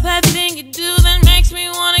me what's that thing you do that makes me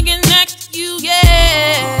wanna get next to you,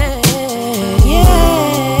 yeah. Yeah.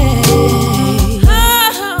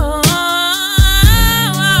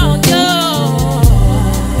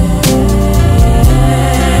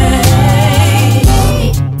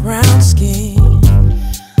 Brown skin,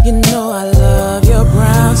 you know I love your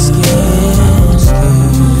brown skin.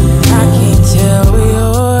 I can't tell where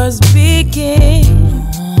yours begins.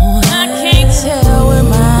 I can't tell where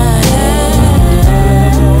mine.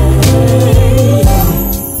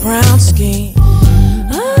 Brown skin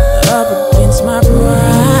up against my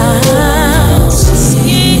brown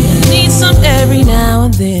skin. Need some every now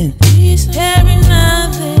and then. Every now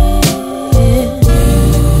and then.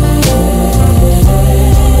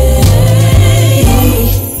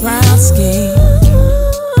 Brown skin,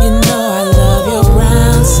 you know I love your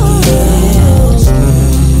brown skin.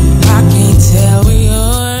 I can't tell where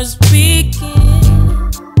yours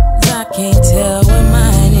begins. I can't tell where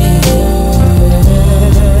mine is.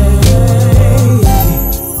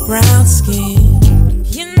 Brown skin,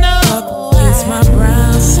 you know up against my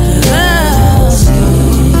brown skin.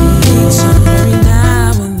 Need some every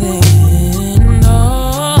now and then.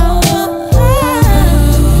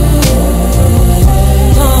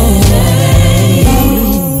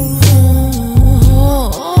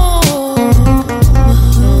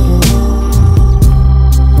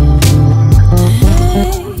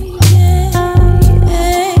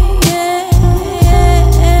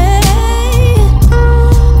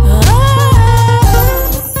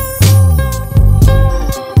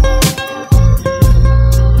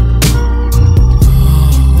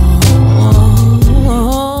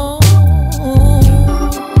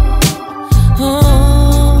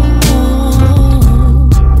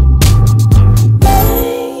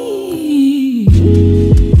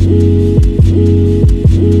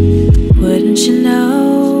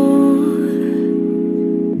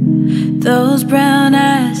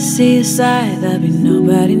 See a side that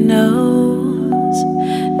nobody knows.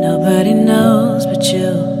 nobody knows but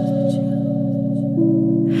you.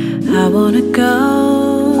 I wanna go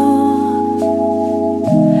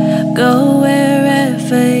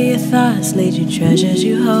wherever your thoughts lead you, treasures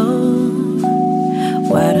you hold.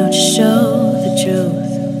 Why don't you show the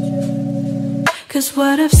truth? 'Cause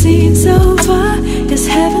what I've seen so far is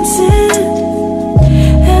heaven sent,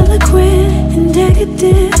 eloquent and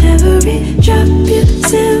decadent. Every drop you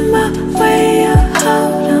send my way, oh,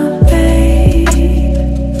 hold on, babe.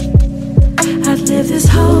 I'd live this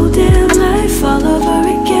whole damn life all over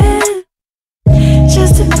again,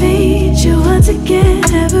 just to meet you once again.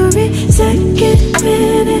 Every second,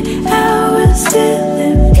 minute, hour still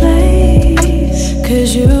in place. 'Cause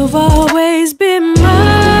you've always been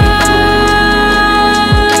mine.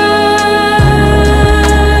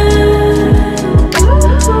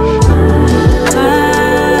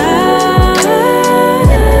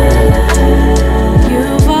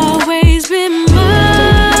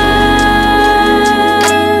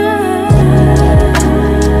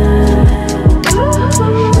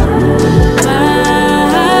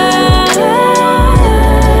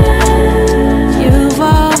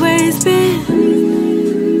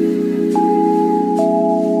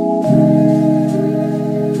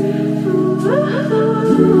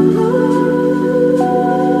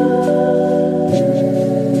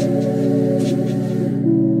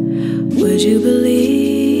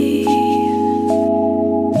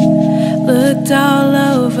 All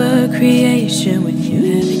over creation when you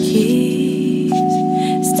had the keys,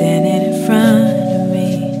 standing in front of me.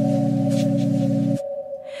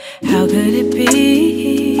 How could it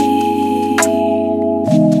be?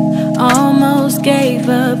 Almost gave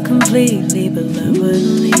up completely, but love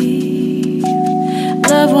wouldn't leave.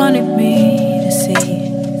 Love wanted me to see.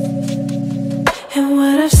 And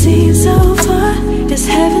what I've seen so far is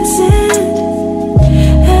heaven sent,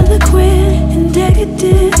 eloquent and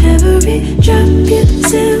decadent. Every drop you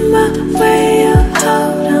send my way, oh,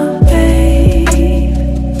 hold on, babe.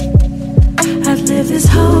 I'd live this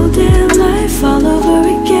whole damn life all over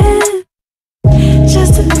again,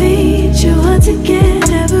 just to meet you once again.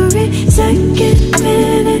 Every second,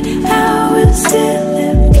 minute, hour still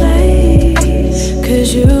in place. 'Cause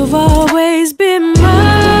you've always been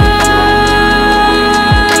mine.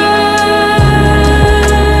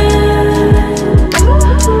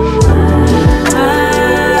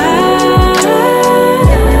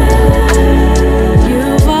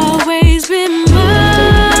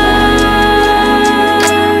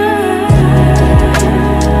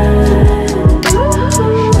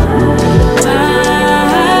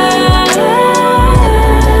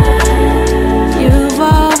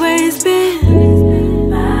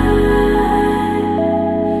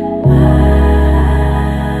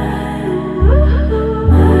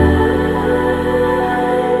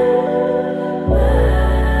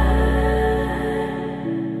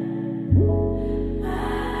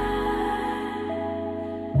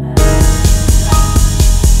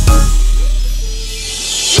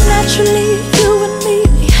 Naturally, you and me,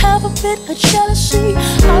 we have a bit of jealousy.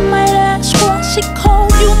 I might ask, what's he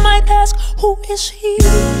called? You might ask, who is he?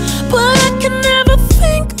 But I can never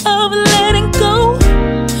think of letting go.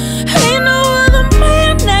 Ain't no other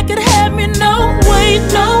man that could have me, no way,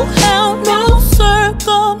 no how, no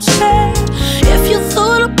circumstance. If you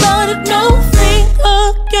thought about it, no think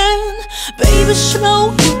again. Baby,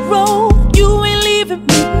 slow your roll, you ain't leaving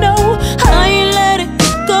me, no, I ain't letting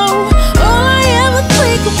you go. All I ever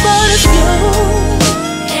think about is you,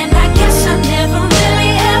 and I guess I never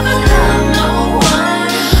really ever loved no one.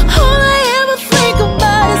 All I ever think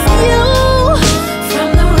about is you, from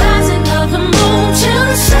the rising of the moon till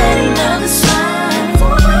the setting of the sun.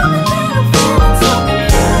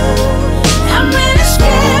 I'm really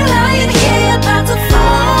scared lying here about to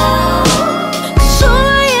fall, 'cause all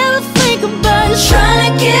I ever think about is trying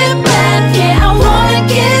to get back. Yeah, I wanna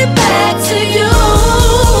get back to you.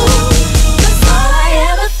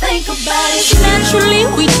 Naturally,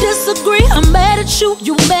 we disagree. I'm mad at you,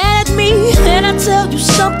 you mad at me. And I tell you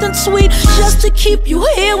something sweet just to keep you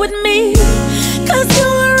here with me. 'Cause you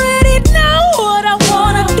already know what I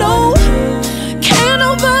wanna do. Can't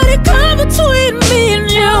nobody come between me and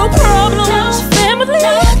you. Problems, family,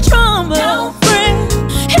 drama, friend.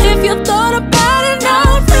 If you thought about it,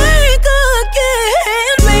 now think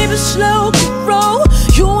again. Maybe slow your roll,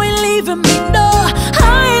 you ain't leaving me, no,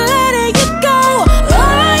 I ain't letting you go.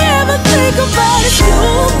 All I ever think about is you,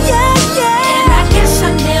 yeah, yeah. And I guess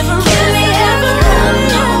I never really ever loved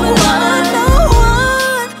no one, no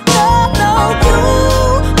one, no, no, you.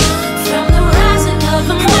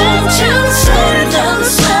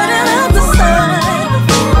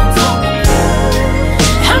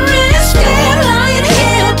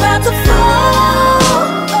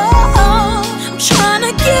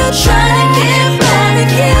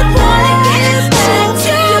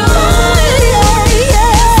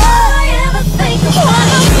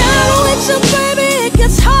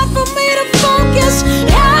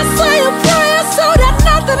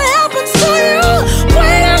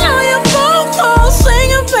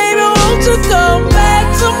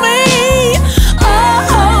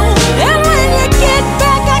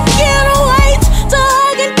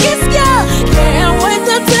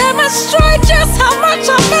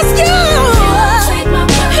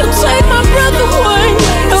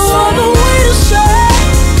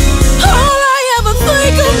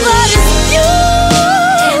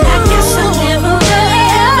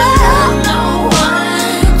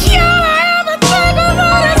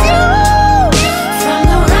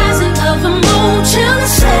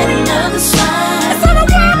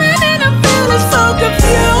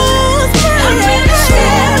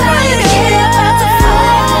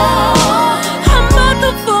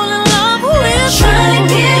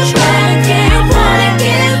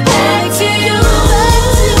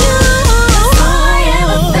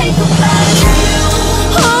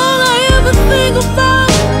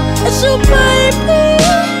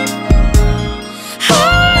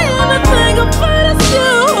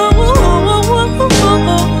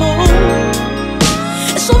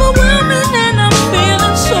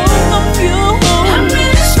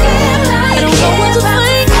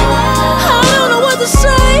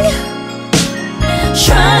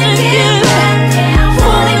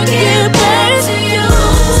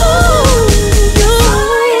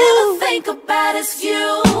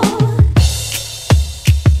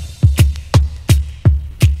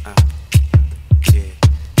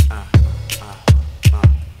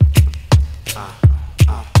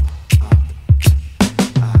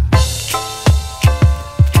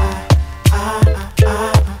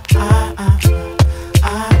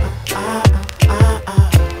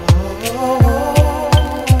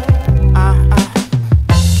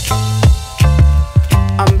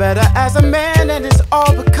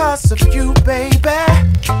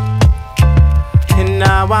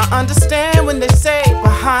 Now I understand when they say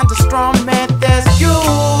behind a strong man there's you.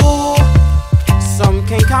 Some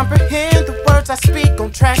can't comprehend the words I speak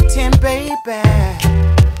on track 10, baby.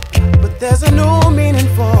 But there's a new meaning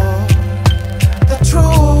for the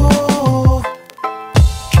truth.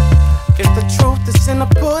 If the truth is in the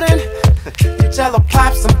pudding, your jello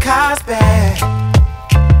pops some Cosby.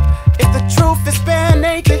 If the truth is bare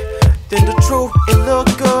naked, then the truth, it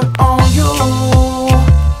look good on you.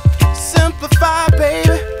 Simplify,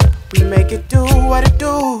 baby, we make it do what it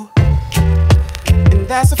do. And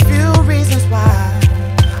that's a few reasons why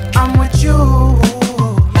I'm with you.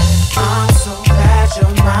 I'm so glad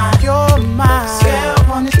you're mine. You're mine. Scale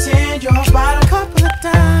 1 to 10, you're about a couple of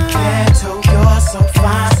times. Ghetto, you're so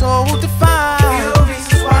fine, so defined. Few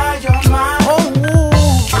reasons why you're mine. Oh,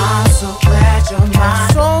 I'm so glad you're mine.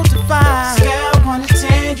 So defined. Scale 1 to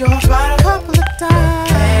 10, you're about a couple of times.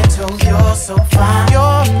 Ghetto, you're so fine.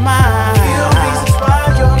 You're mine. Few reasons why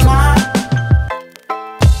you're mine.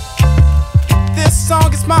 This song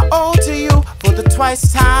is my ode to you for the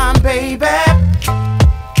twice time, baby.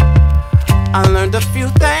 I learned a few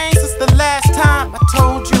things since the last time I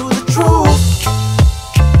told you the truth.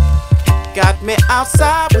 Got me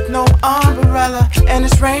outside with no umbrella and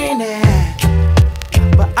it's raining,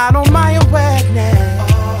 but I don't mind your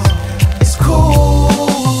wetness. It's cool.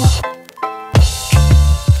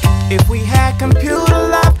 If we had computer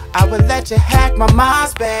love, I would let you hack my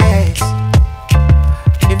MySpace.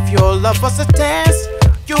 If your love was a dance,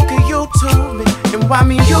 you can YouTube me. And why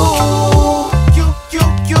me you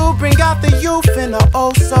bring out the youth in the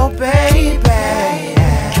oh so baby.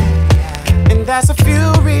 And that's a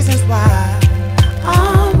few reasons why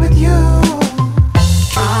I'm with you.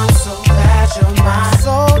 I'm so glad you're mine.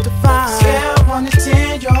 So defined. Scale 1 to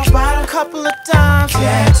 10, you're about a couple of times.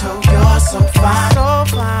 Ghetto, you're so fine. So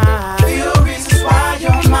fine. Few reasons why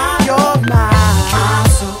you're mine. You're mine. I'm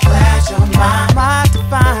so glad you're mine. My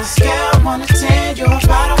divine. Scale 1 to 10, you're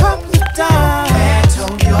about a couple of times. Ghetto,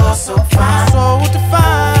 you're so fine. So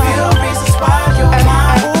defined. Few reasons why you're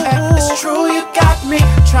mine. It's true, you got me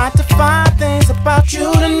trying to find things about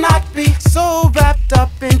you to not be so wrapped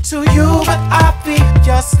up into you, but I be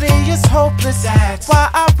justly as hopeless. That's why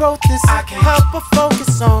I wrote this. I can't help but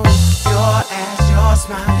focus on your ass, your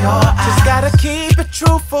smile, your eyes. Just gotta keep it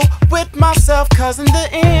truthful with myself, cause in the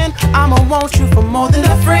end I'ma want you for more than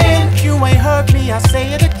a friend. You ain't heard me, I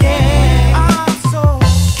say it again. I'm so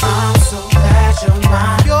glad you're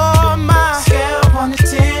mine. You're mine. Scale 1 to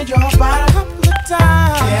 10, you're about a couple of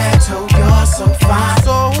times. Ghetto, you're so fine,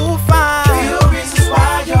 so fine. Few reasons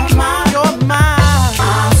why you're mine. You're mine.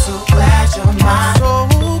 I'm so glad you're mine. So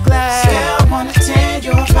glad. Scale 1 to 10,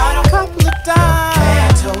 you're about a couple of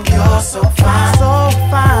times. Ghetto, you're so fine, so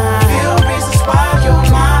fine. Few reasons why you're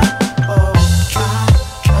mine. Oh,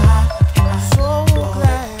 I'm so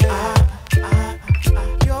glad you're mine.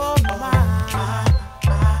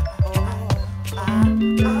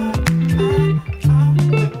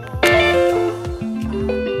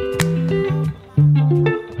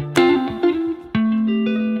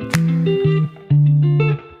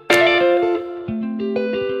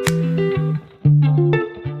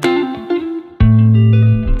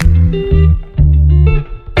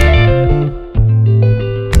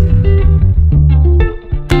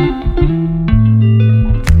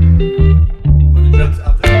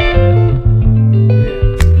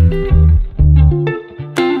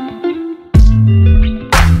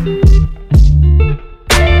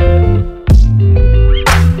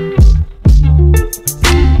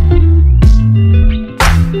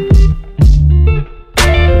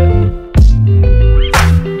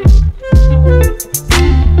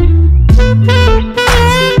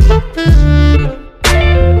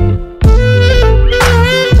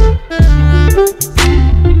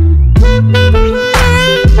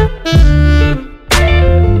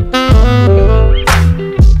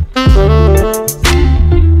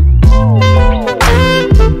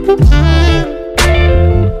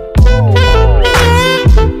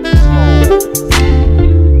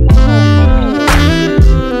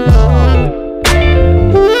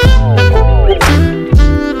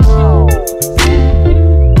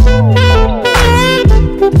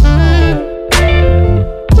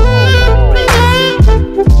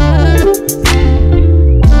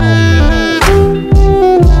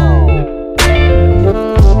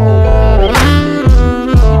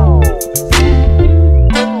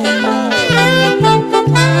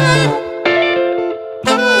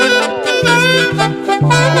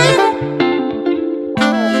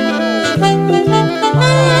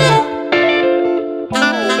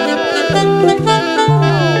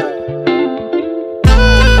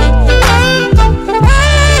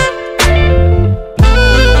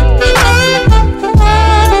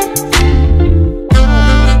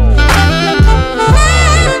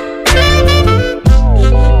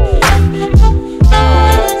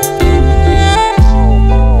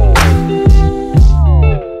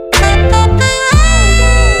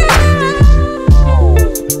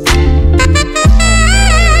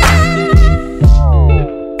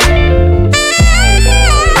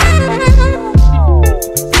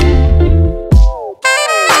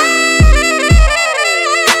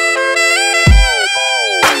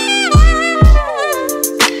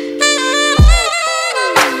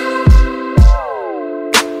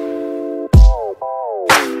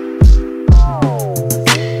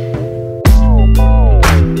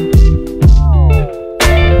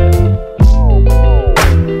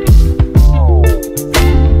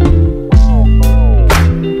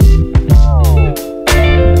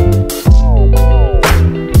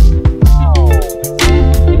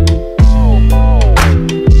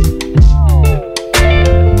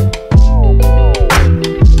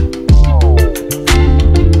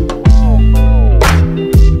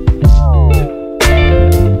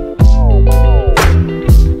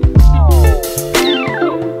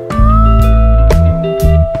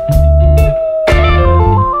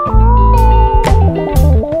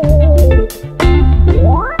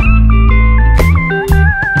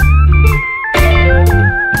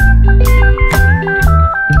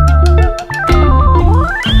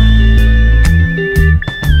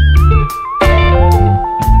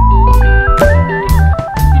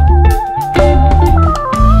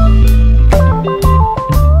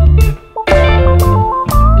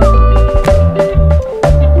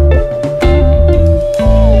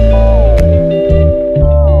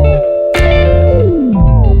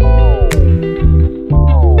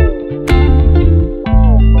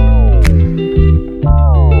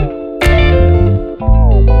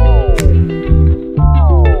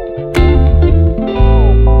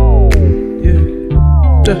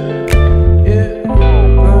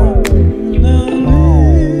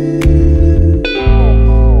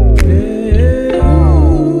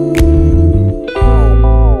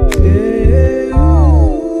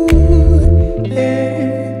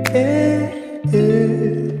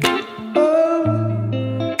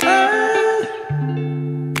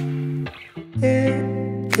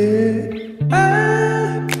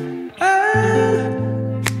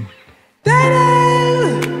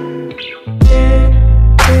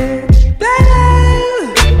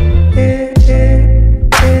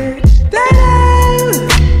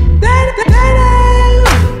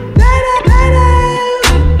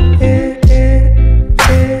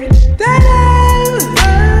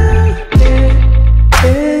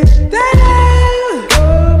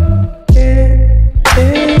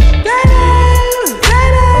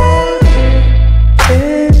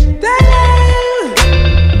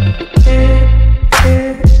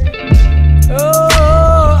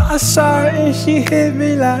 she hit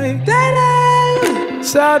me like that.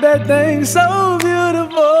 Saw that thing so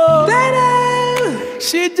beautiful.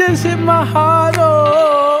 She just hit my heart,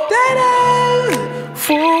 oh.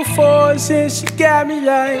 Full force and she got me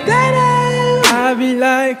like I be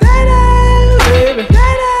like, baby,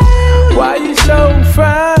 why you so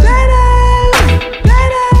fine?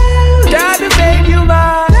 Gotta make you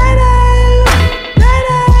mine.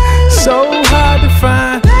 So hard to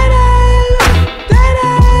find.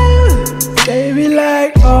 Baby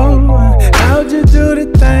like, oh, how'd you do the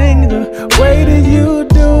thing? The way that you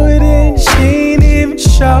do it and she ain't even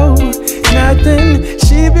show nothing.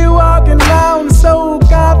 She be walking around so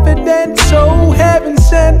confident, so heaven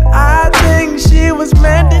sent. I think she was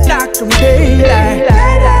meant to knock them dead.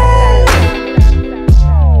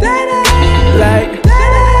 Like,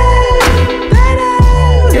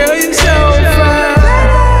 girl, you so fine.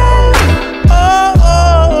 Oh,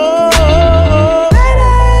 oh, oh, oh.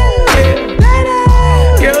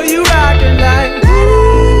 Yeah. Girl, you rockin' like,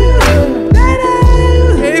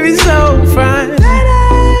 baby, so fine.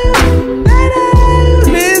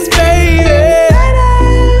 Miss Baby,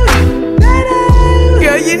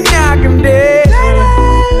 girl, you knock 'em dead.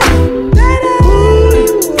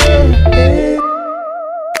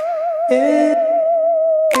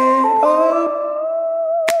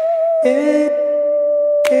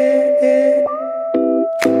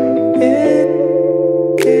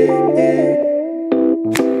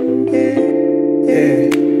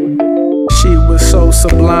 She was so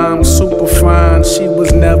sublime, super fine. She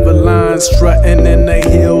was never lying, strutting in the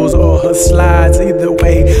heels or her slides. Either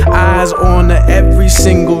way, eyes on her every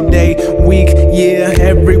single day, week, year.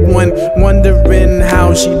 Everyone wondering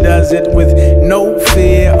how she does it with no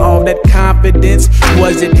fear. All that confidence,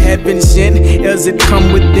 was it heaven sent? Does it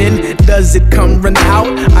come within? Does it come run out?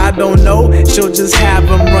 I don't know. She'll just have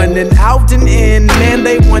them running out and in. Man,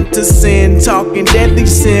 they want to sin, talking deadly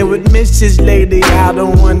sin with Mrs. Lady. I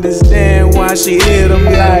don't understand why she hit them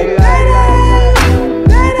like